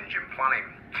contingent planning.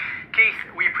 Keith,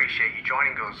 we appreciate you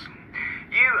joining us.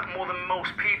 You, more than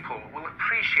most people, will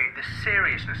appreciate the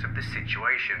seriousness of this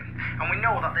situation, and we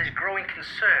know that there's growing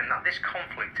concern that this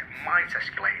conflict might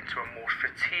escalate into a more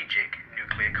strategic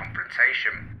nuclear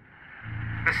confrontation.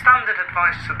 The standard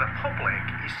advice to the public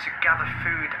is to gather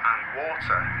food and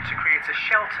water and to create a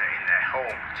shelter in their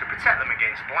home to protect them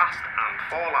against blast and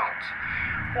fallout.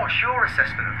 What's your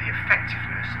assessment of the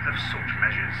effectiveness of such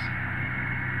measures?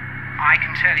 I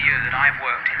can tell you that I've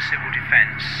worked in civil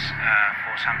defence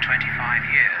for some 25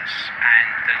 years, and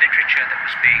the literature that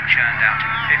was being churned out in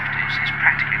the 50s is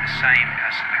practically the same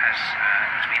as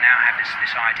we now have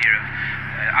this idea of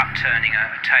upturning a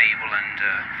table and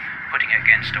putting it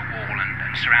against a wall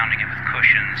and surrounding it with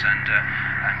cushions and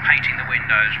painting the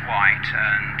windows white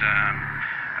and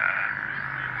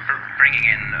bringing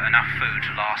in enough food to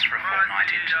last for a fortnight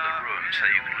into the room so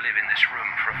you can live in this room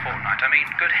for a fortnight. I mean,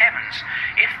 good heavens,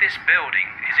 if this building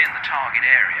is in the target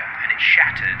area and it's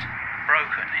shattered,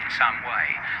 broken in some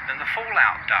way, then the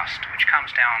fallout dust which comes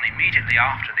down immediately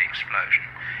after the explosion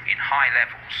in high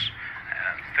levels,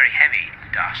 very heavy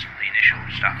dust, the initial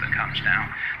stuff that comes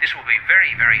down, this will be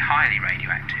very, very highly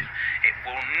radioactive. It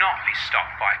will not be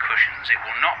stopped by cushions, it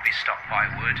will not be stopped by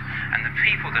wood, and the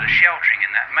people that are sheltering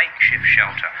in that makeshift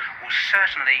shelter will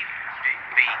certainly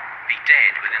be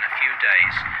dead within a few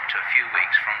days to a few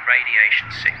weeks from radiation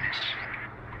sickness.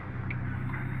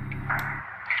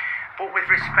 But with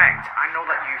respect, I know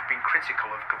that you've been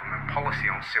critical of government policy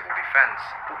on civil defence,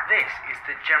 but this is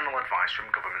the general advice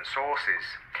from government sources.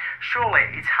 Surely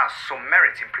it has some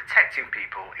merit in protecting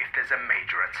people if there's a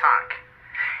major attack.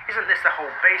 Isn't this the whole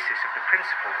basis of the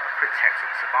principle of protect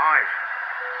and survive?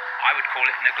 I would call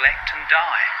it neglect and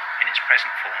die in its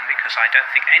present form, because I don't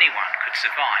think anyone could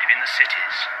survive in the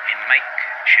cities in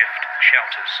makeshift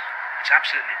shelters. It's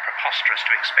absolutely preposterous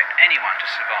to expect anyone to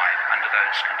survive under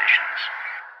those conditions.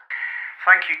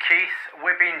 Thank you, Keith.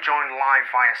 We're being joined live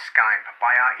via Skype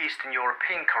by our Eastern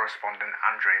European correspondent,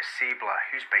 Andreas Siebler,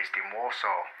 who's based in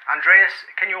Warsaw. Andreas,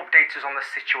 can you update us on the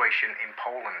situation in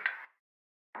Poland?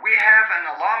 We have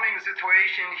an alarming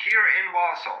situation here in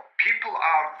Warsaw. People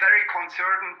are very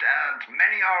concerned and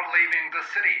many are leaving the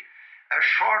city. A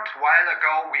short while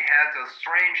ago we had a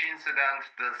strange incident.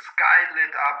 The sky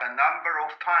lit up a number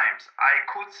of times. I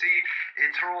could see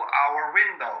it through our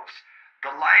windows.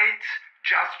 The light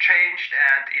just changed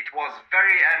and it was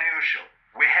very unusual.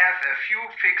 We have a few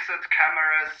fixed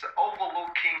cameras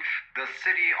overlooking the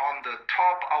city on the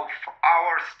top of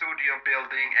our studio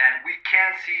building, and we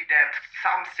can see that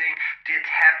something did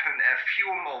happen a few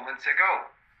moments ago.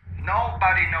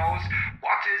 Nobody knows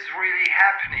what is really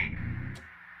happening.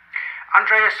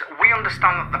 Andreas, we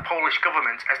understand that the Polish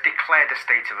government has declared a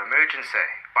state of emergency,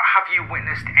 but have you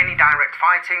witnessed any direct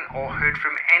fighting or heard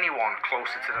from anyone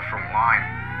closer to the front line?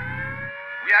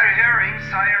 We are hearing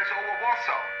sirens over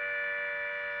Warsaw.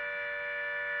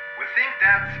 We think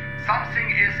that something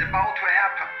is about to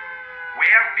happen. We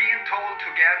are being told to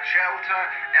get shelter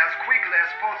as quickly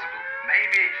as possible.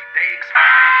 Maybe they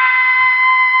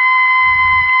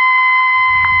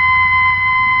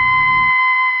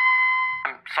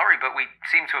I'm sorry, but we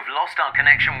seem to have lost our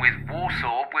connection with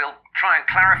Warsaw. We'll try and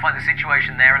clarify the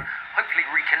situation there and hopefully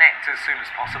reconnect as soon as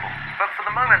possible. But for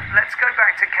the moment, let's go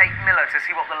back to Kate Miller to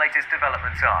see what the latest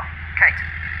developments are. Kate.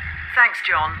 Thanks,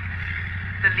 John.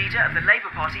 The leader of the Labour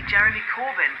Party, Jeremy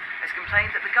Corbyn, has complained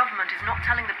that the government is not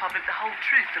telling the public the whole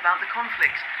truth about the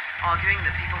conflict, arguing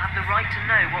that people have the right to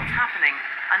know what's happening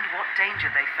and what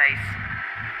danger they face.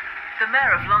 The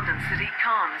Mayor of London, Sadiq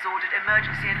Khan, has ordered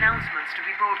emergency announcements to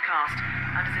be broadcast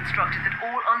and has instructed that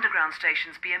all underground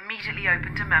stations be immediately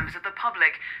open to members of the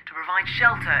public to provide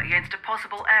shelter against a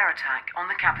possible air attack on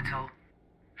the capital.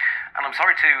 And I'm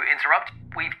sorry to interrupt.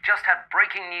 We've just had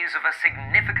breaking news of a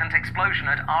significant explosion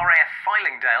at RAF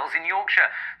Fylingdales in Yorkshire,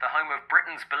 the home of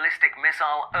Britain's ballistic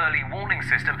missile early warning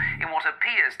system, in what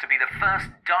appears to be the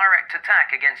first direct attack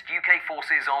against UK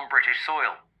forces on British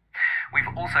soil. We've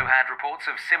also had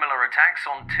reports of similar attacks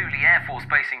on Thule Air Force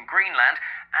Base in Greenland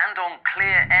and on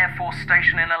Clear Air Force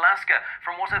Station in Alaska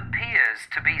from what appears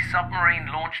to be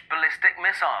submarine-launched ballistic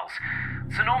missiles.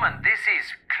 Sir Norman, this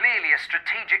is clearly a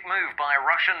strategic move by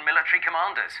Russian military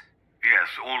commanders.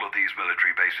 Yes, all of these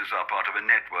military bases are part of a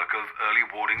network of early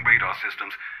warning radar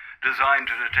systems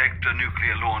designed to detect a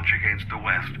nuclear launch against the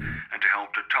West and to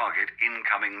help to target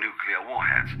incoming nuclear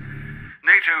warheads.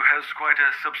 NATO has quite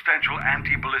a substantial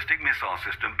anti-ballistic missile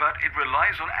system, but it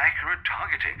relies on accurate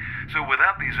targeting. So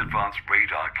without these advanced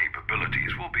radar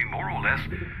capabilities, we'll be more or less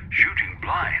shooting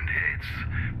blind. It's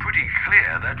pretty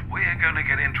clear that we're going to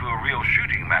get into a real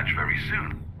shooting match very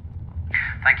soon.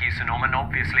 Thank you, Sir Norman.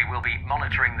 Obviously, we'll be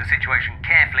monitoring the situation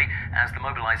carefully as the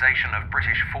mobilisation of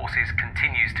British forces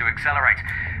continues to accelerate.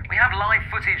 We have live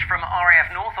footage from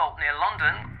RAF Northolt near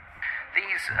London.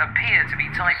 These appear to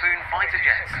be Typhoon fighter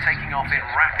jets taking off in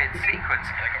rapid sequence.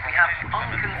 We have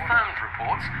unconfirmed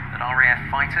reports that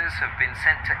RAF fighters have been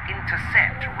sent to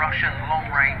intercept Russian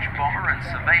long-range bomber and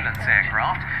surveillance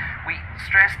aircraft. We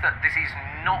stress that this is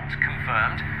not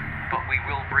confirmed, but we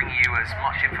will bring you as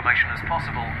much information as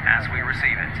possible as we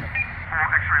receive it. For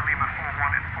X-ray Lima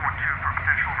 41 and 42 for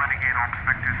potential renegade arms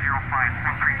vector 05,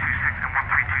 1326 and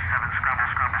 1327.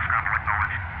 Scramble,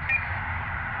 acknowledged.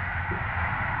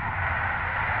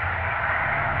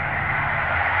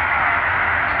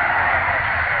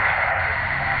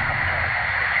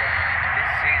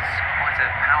 A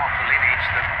powerful image,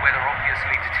 the weather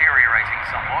obviously deteriorating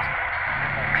somewhat,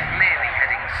 clearly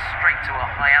heading straight to a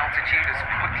high altitude as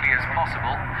quickly as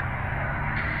possible.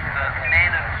 The men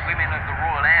and women of the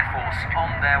Royal Air Force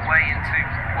on their way into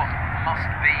what must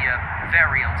be a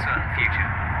very uncertain future.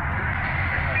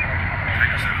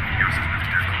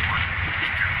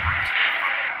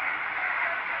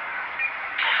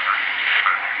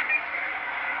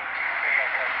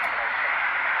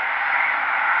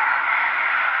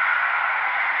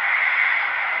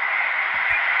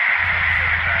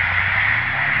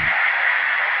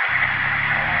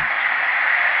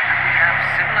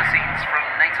 Similar scenes from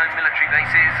NATO military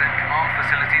bases and command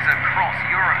facilities across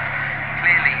Europe.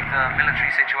 Clearly, the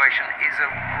military situation is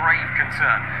of grave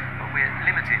concern, but we're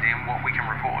limited in what we can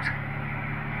report.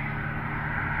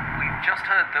 We've just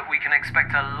heard that we can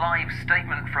expect a live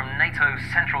statement from NATO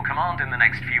Central Command in the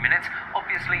next few minutes.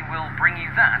 Obviously, we'll bring you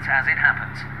that as it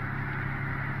happens.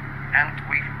 And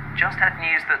we've just had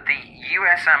news that the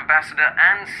US ambassador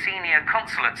and senior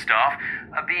consulate staff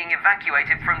are being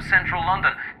evacuated from central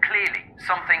London. Clearly,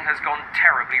 something has gone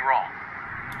terribly wrong.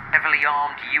 Heavily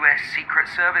armed US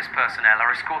Secret Service personnel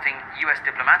are escorting US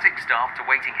diplomatic staff to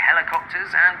waiting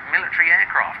helicopters and military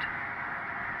aircraft.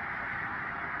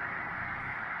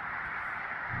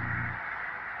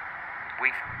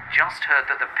 We've just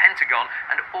heard that the Pentagon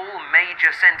and all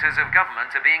major centres of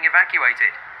government are being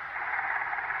evacuated.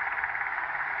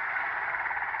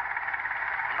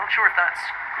 I'm not sure if that's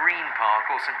Green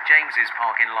Park or St James's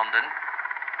Park in London.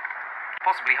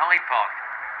 Possibly Hyde Park.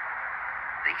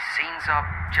 These scenes are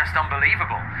just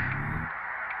unbelievable.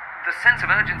 The sense of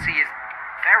urgency is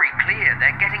very clear.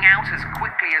 They're getting out as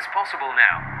quickly as possible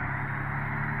now.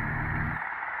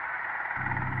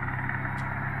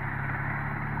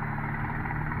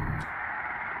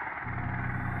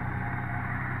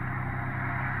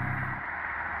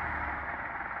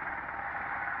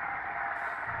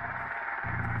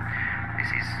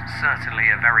 This is certainly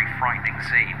a very frightening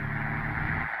scene.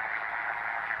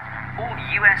 All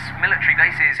US military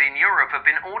bases in Europe have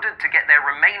been ordered to get their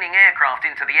remaining aircraft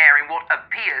into the air in what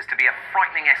appears to be a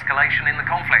frightening escalation in the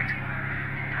conflict.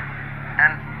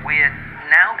 And we're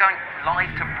now going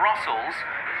live to Brussels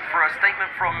for a statement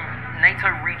from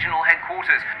NATO regional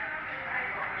headquarters.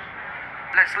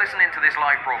 Let's listen into this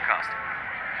live broadcast.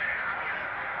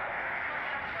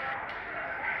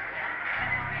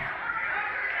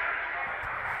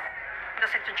 The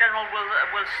Secretary General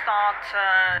will start,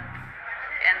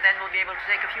 and then we'll be able to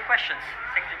take a few questions.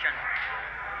 Secretary General.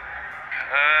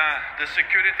 The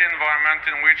security environment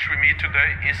in which we meet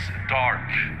today is dark.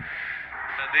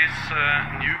 This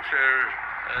nuclear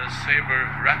saber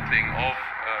rattling of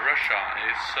Russia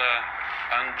is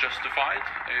unjustified.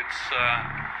 It's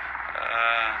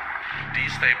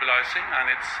destabilizing and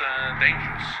it's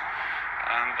dangerous.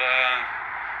 And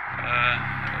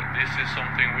this is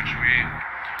something which we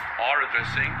are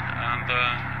addressing, and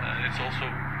it's also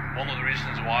one of the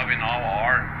reasons why we now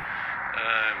are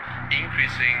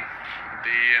increasing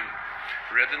the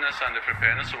readiness and the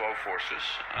preparedness of our forces,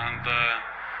 and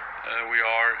we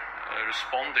are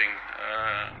responding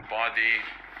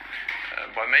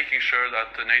by making sure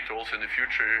that NATO also in the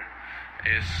future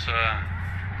is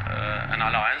an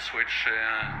alliance which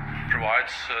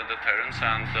provides deterrence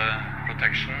and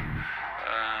protection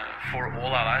for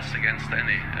all allies against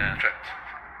any threat.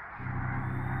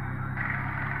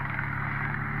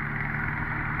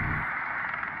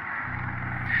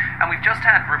 And we've just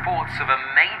had reports of a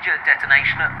major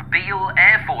detonation at Beale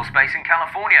Air Force Base in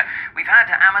California. We've had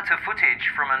amateur footage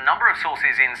from a number of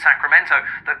sources in Sacramento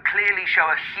that clearly show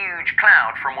a huge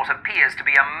cloud from what appears to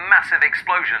be a massive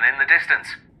explosion in the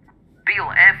distance. Beale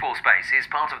Air Force Base is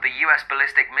part of the US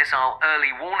Ballistic Missile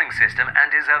Early Warning System and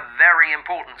is a very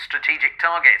important strategic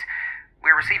target.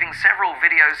 We're receiving several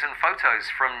videos and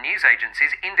photos from news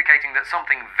agencies indicating that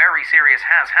something very serious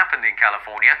has happened in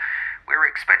California. We're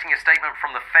expecting a statement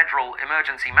from the Federal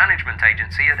Emergency Management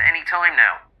Agency at any time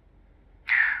now.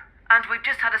 And we've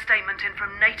just had a statement in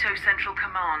from NATO Central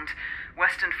Command.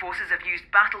 Western forces have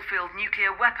used battlefield nuclear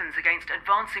weapons against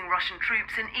advancing Russian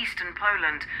troops in eastern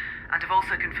Poland, and have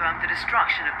also confirmed the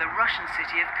destruction of the Russian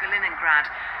city of Kaliningrad,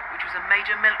 which was a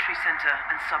major military centre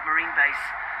and submarine base.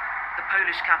 The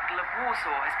Polish capital of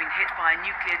Warsaw has been hit by a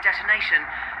nuclear detonation,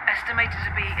 estimated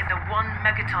to be in the 1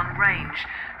 megaton range,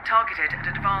 targeted at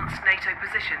advanced NATO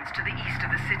positions to the east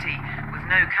of the city, with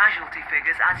no casualty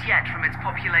figures as yet from its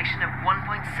population of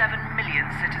 1.7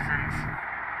 million citizens.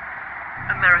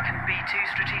 American B-2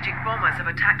 strategic bombers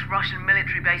have attacked Russian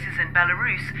military bases in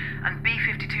Belarus, and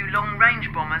B-52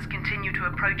 long-range bombers continue to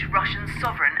approach Russian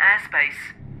sovereign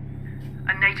airspace.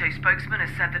 A NATO spokesman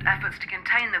has said that efforts to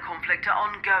contain the conflict are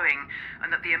ongoing, and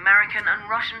that the American and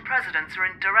Russian presidents are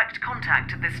in direct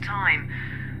contact at this time.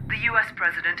 The US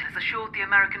president has assured the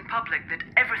American public that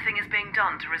everything is being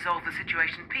done to resolve the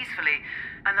situation peacefully,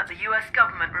 and that the US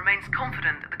government remains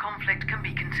confident that the conflict can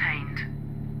be contained.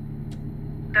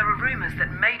 There are rumours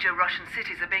that major Russian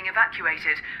cities are being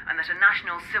evacuated, and that a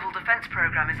national civil defence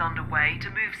programme is underway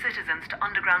to move citizens to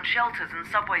underground shelters and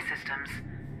subway systems.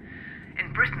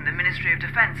 In Britain, the Ministry of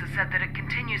Defence has said that it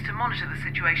continues to monitor the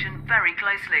situation very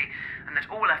closely, and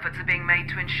that all efforts are being made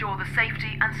to ensure the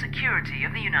safety and security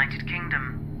of the United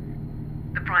Kingdom.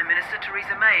 The Prime Minister,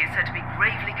 Theresa May, is said to be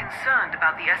gravely concerned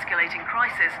about the escalating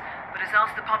crisis, but has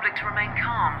asked the public to remain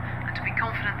calm and to be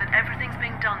confident that everything's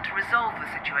being done to resolve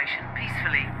the situation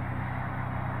peacefully.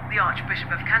 The Archbishop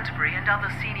of Canterbury and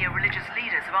other senior religious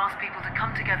leaders have asked people to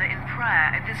come together in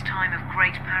prayer at this time of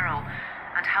great peril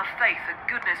and have faith that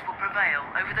goodness will prevail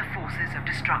over the forces of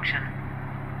destruction.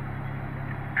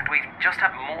 And we've just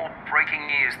had more breaking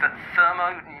news that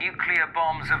thermonuclear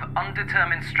bombs of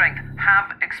undetermined strength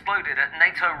have exploded at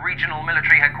NATO regional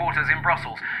military headquarters in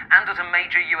Brussels and at a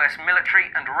major US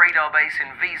military and radar base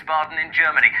in Wiesbaden in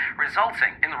Germany,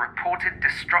 resulting in the reported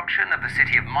destruction of the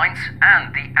city of Mainz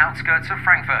and the outskirts of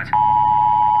Frankfurt.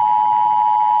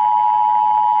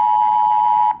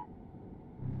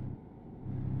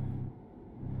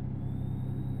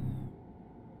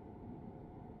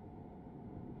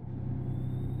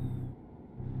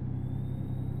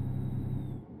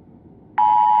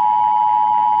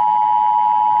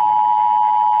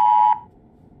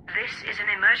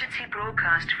 Emergency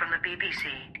broadcast from the BBC.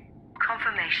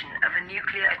 Confirmation of a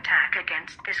nuclear attack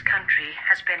against this country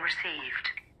has been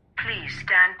received. Please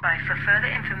stand by for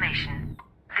further information.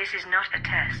 This is not a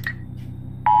test.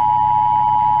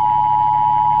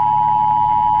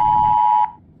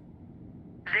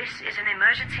 This is an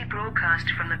emergency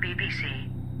broadcast from the BBC.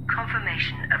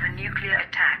 Confirmation of a nuclear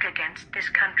attack against this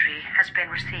country has been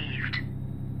received.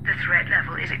 The threat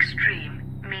level is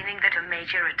extreme, meaning that a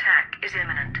major attack is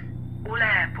imminent. All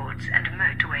airports and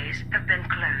motorways have been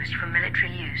closed for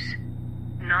military use.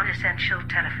 Non-essential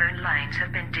telephone lines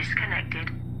have been disconnected.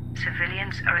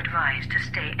 Civilians are advised to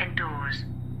stay indoors.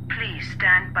 Please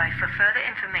stand by for further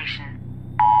information.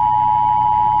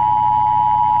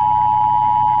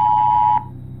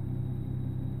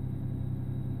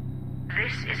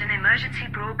 This is an emergency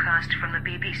broadcast from the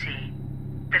BBC.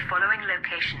 The following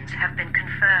locations have been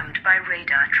confirmed by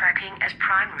radar tracking as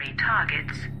primary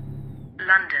targets: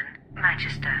 London,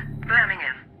 Manchester,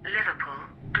 Birmingham, Liverpool,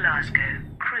 Glasgow,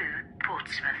 Crewe,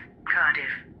 Portsmouth,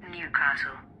 Cardiff,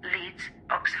 Newcastle, Leeds,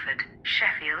 Oxford,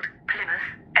 Sheffield, Plymouth,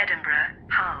 Edinburgh,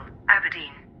 Hull,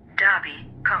 Aberdeen, Derby,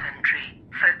 Coventry,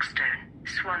 Folkestone,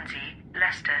 Swansea,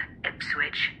 Leicester,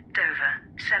 Ipswich, Dover,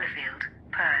 Sellafield,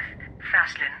 Perth,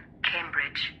 Faslane,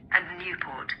 Cambridge, and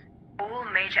Newport. All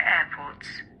major airports,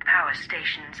 power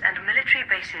stations, and military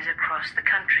bases across the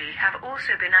country have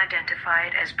also been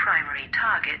identified as primary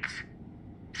targets.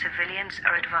 Civilians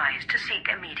are advised to seek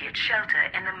immediate shelter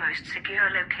in the most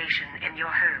secure location in your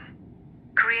home.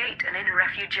 Create an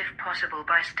in-refuge if possible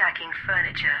by stacking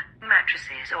furniture,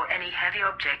 mattresses, or any heavy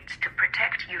objects to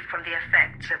protect you from the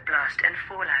effects of blast and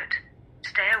fallout.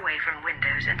 Stay away from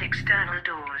windows and external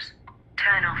doors.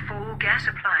 Turn off all gas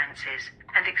appliances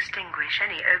and extinguish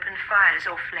any open fires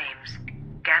or flames.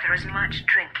 Gather as much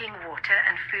drinking water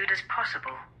and food as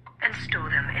possible and store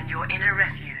them in your inner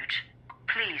refuge.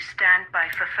 Please stand by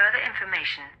for further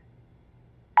information.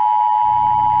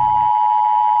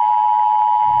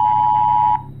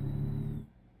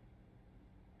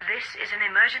 This is an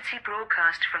emergency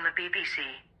broadcast from the BBC.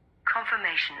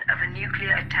 Confirmation of a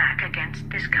nuclear attack against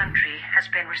this country has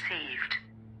been received.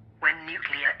 When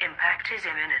nuclear impact is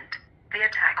imminent, the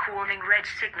attack warning red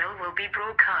signal will be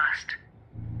broadcast.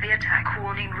 The attack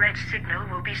warning red signal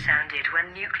will be sounded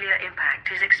when nuclear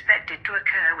impact is expected to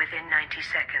occur within 90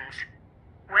 seconds.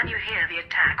 When you hear the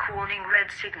attack warning red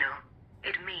signal,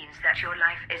 it means that your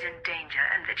life is in danger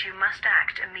and that you must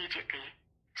act immediately.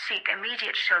 Seek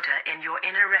immediate shelter in your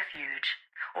inner refuge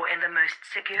or in the most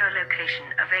secure location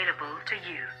available to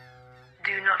you.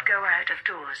 Do not go out of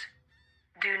doors.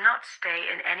 Do not stay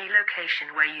in any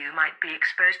location where you might be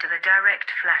exposed to the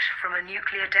direct flash from a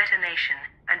nuclear detonation,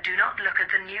 and do not look at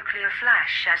the nuclear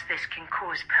flash, as this can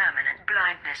cause permanent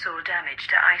blindness or damage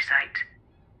to eyesight.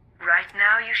 Right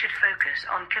now you should focus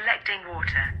on collecting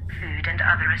water, food, and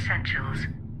other essentials.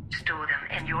 Store them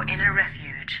in your inner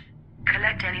refuge.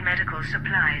 Collect any medical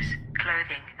supplies,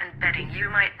 clothing, and bedding you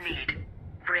might need.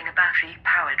 Bring a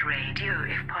battery-powered radio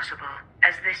if possible,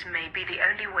 as this may be the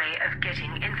only way of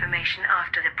getting information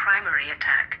after the primary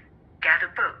attack.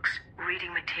 Gather books,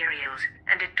 reading materials,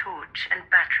 and a torch and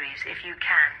batteries if you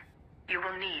can. You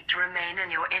will need to remain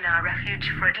in your inner refuge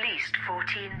for at least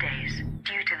 14 days,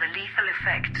 due to the lethal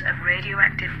effects of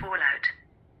radioactive fallout.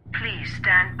 Please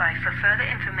stand by for further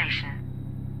information.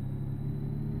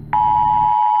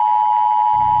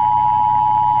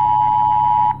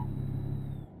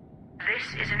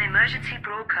 This is an emergency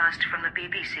broadcast from the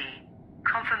BBC.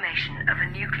 Confirmation of a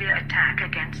nuclear attack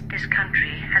against this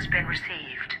country has been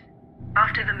received.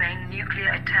 After the main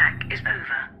nuclear attack is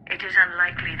over, it is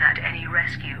unlikely that any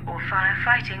rescue or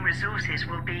firefighting resources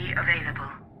will be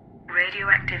available.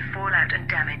 radioactive fallout and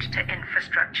damage to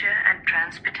infrastructure and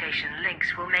transportation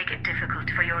links will make it difficult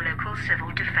for your local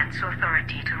civil defense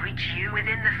authority to reach you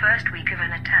within the first week of an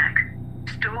attack.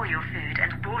 Store your food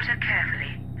and water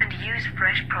carefully, and use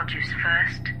fresh produce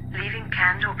first, leaving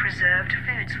canned or preserved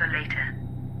foods for later.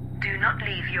 Do not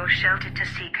leave your shelter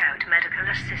to seek out medical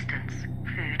assistance,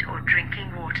 food or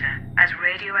drinking water, as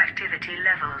radioactivity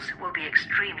levels will be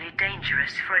extremely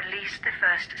dangerous for at least the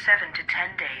first 7 to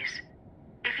 10 days.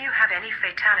 If you have any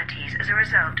fatalities as a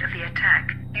result of the attack,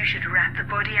 you should wrap the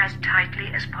body as tightly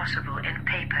as possible in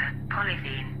paper,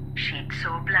 polythene, sheets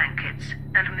or blankets,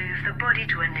 and move the body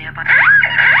to a nearby...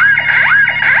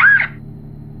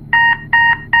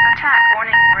 Attack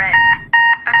warning red.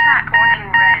 Attack warning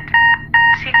red.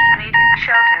 Seeking immediate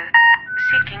shelter.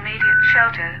 Seeking immediate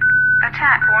shelter.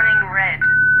 Attack warning red.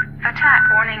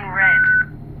 Attack warning red.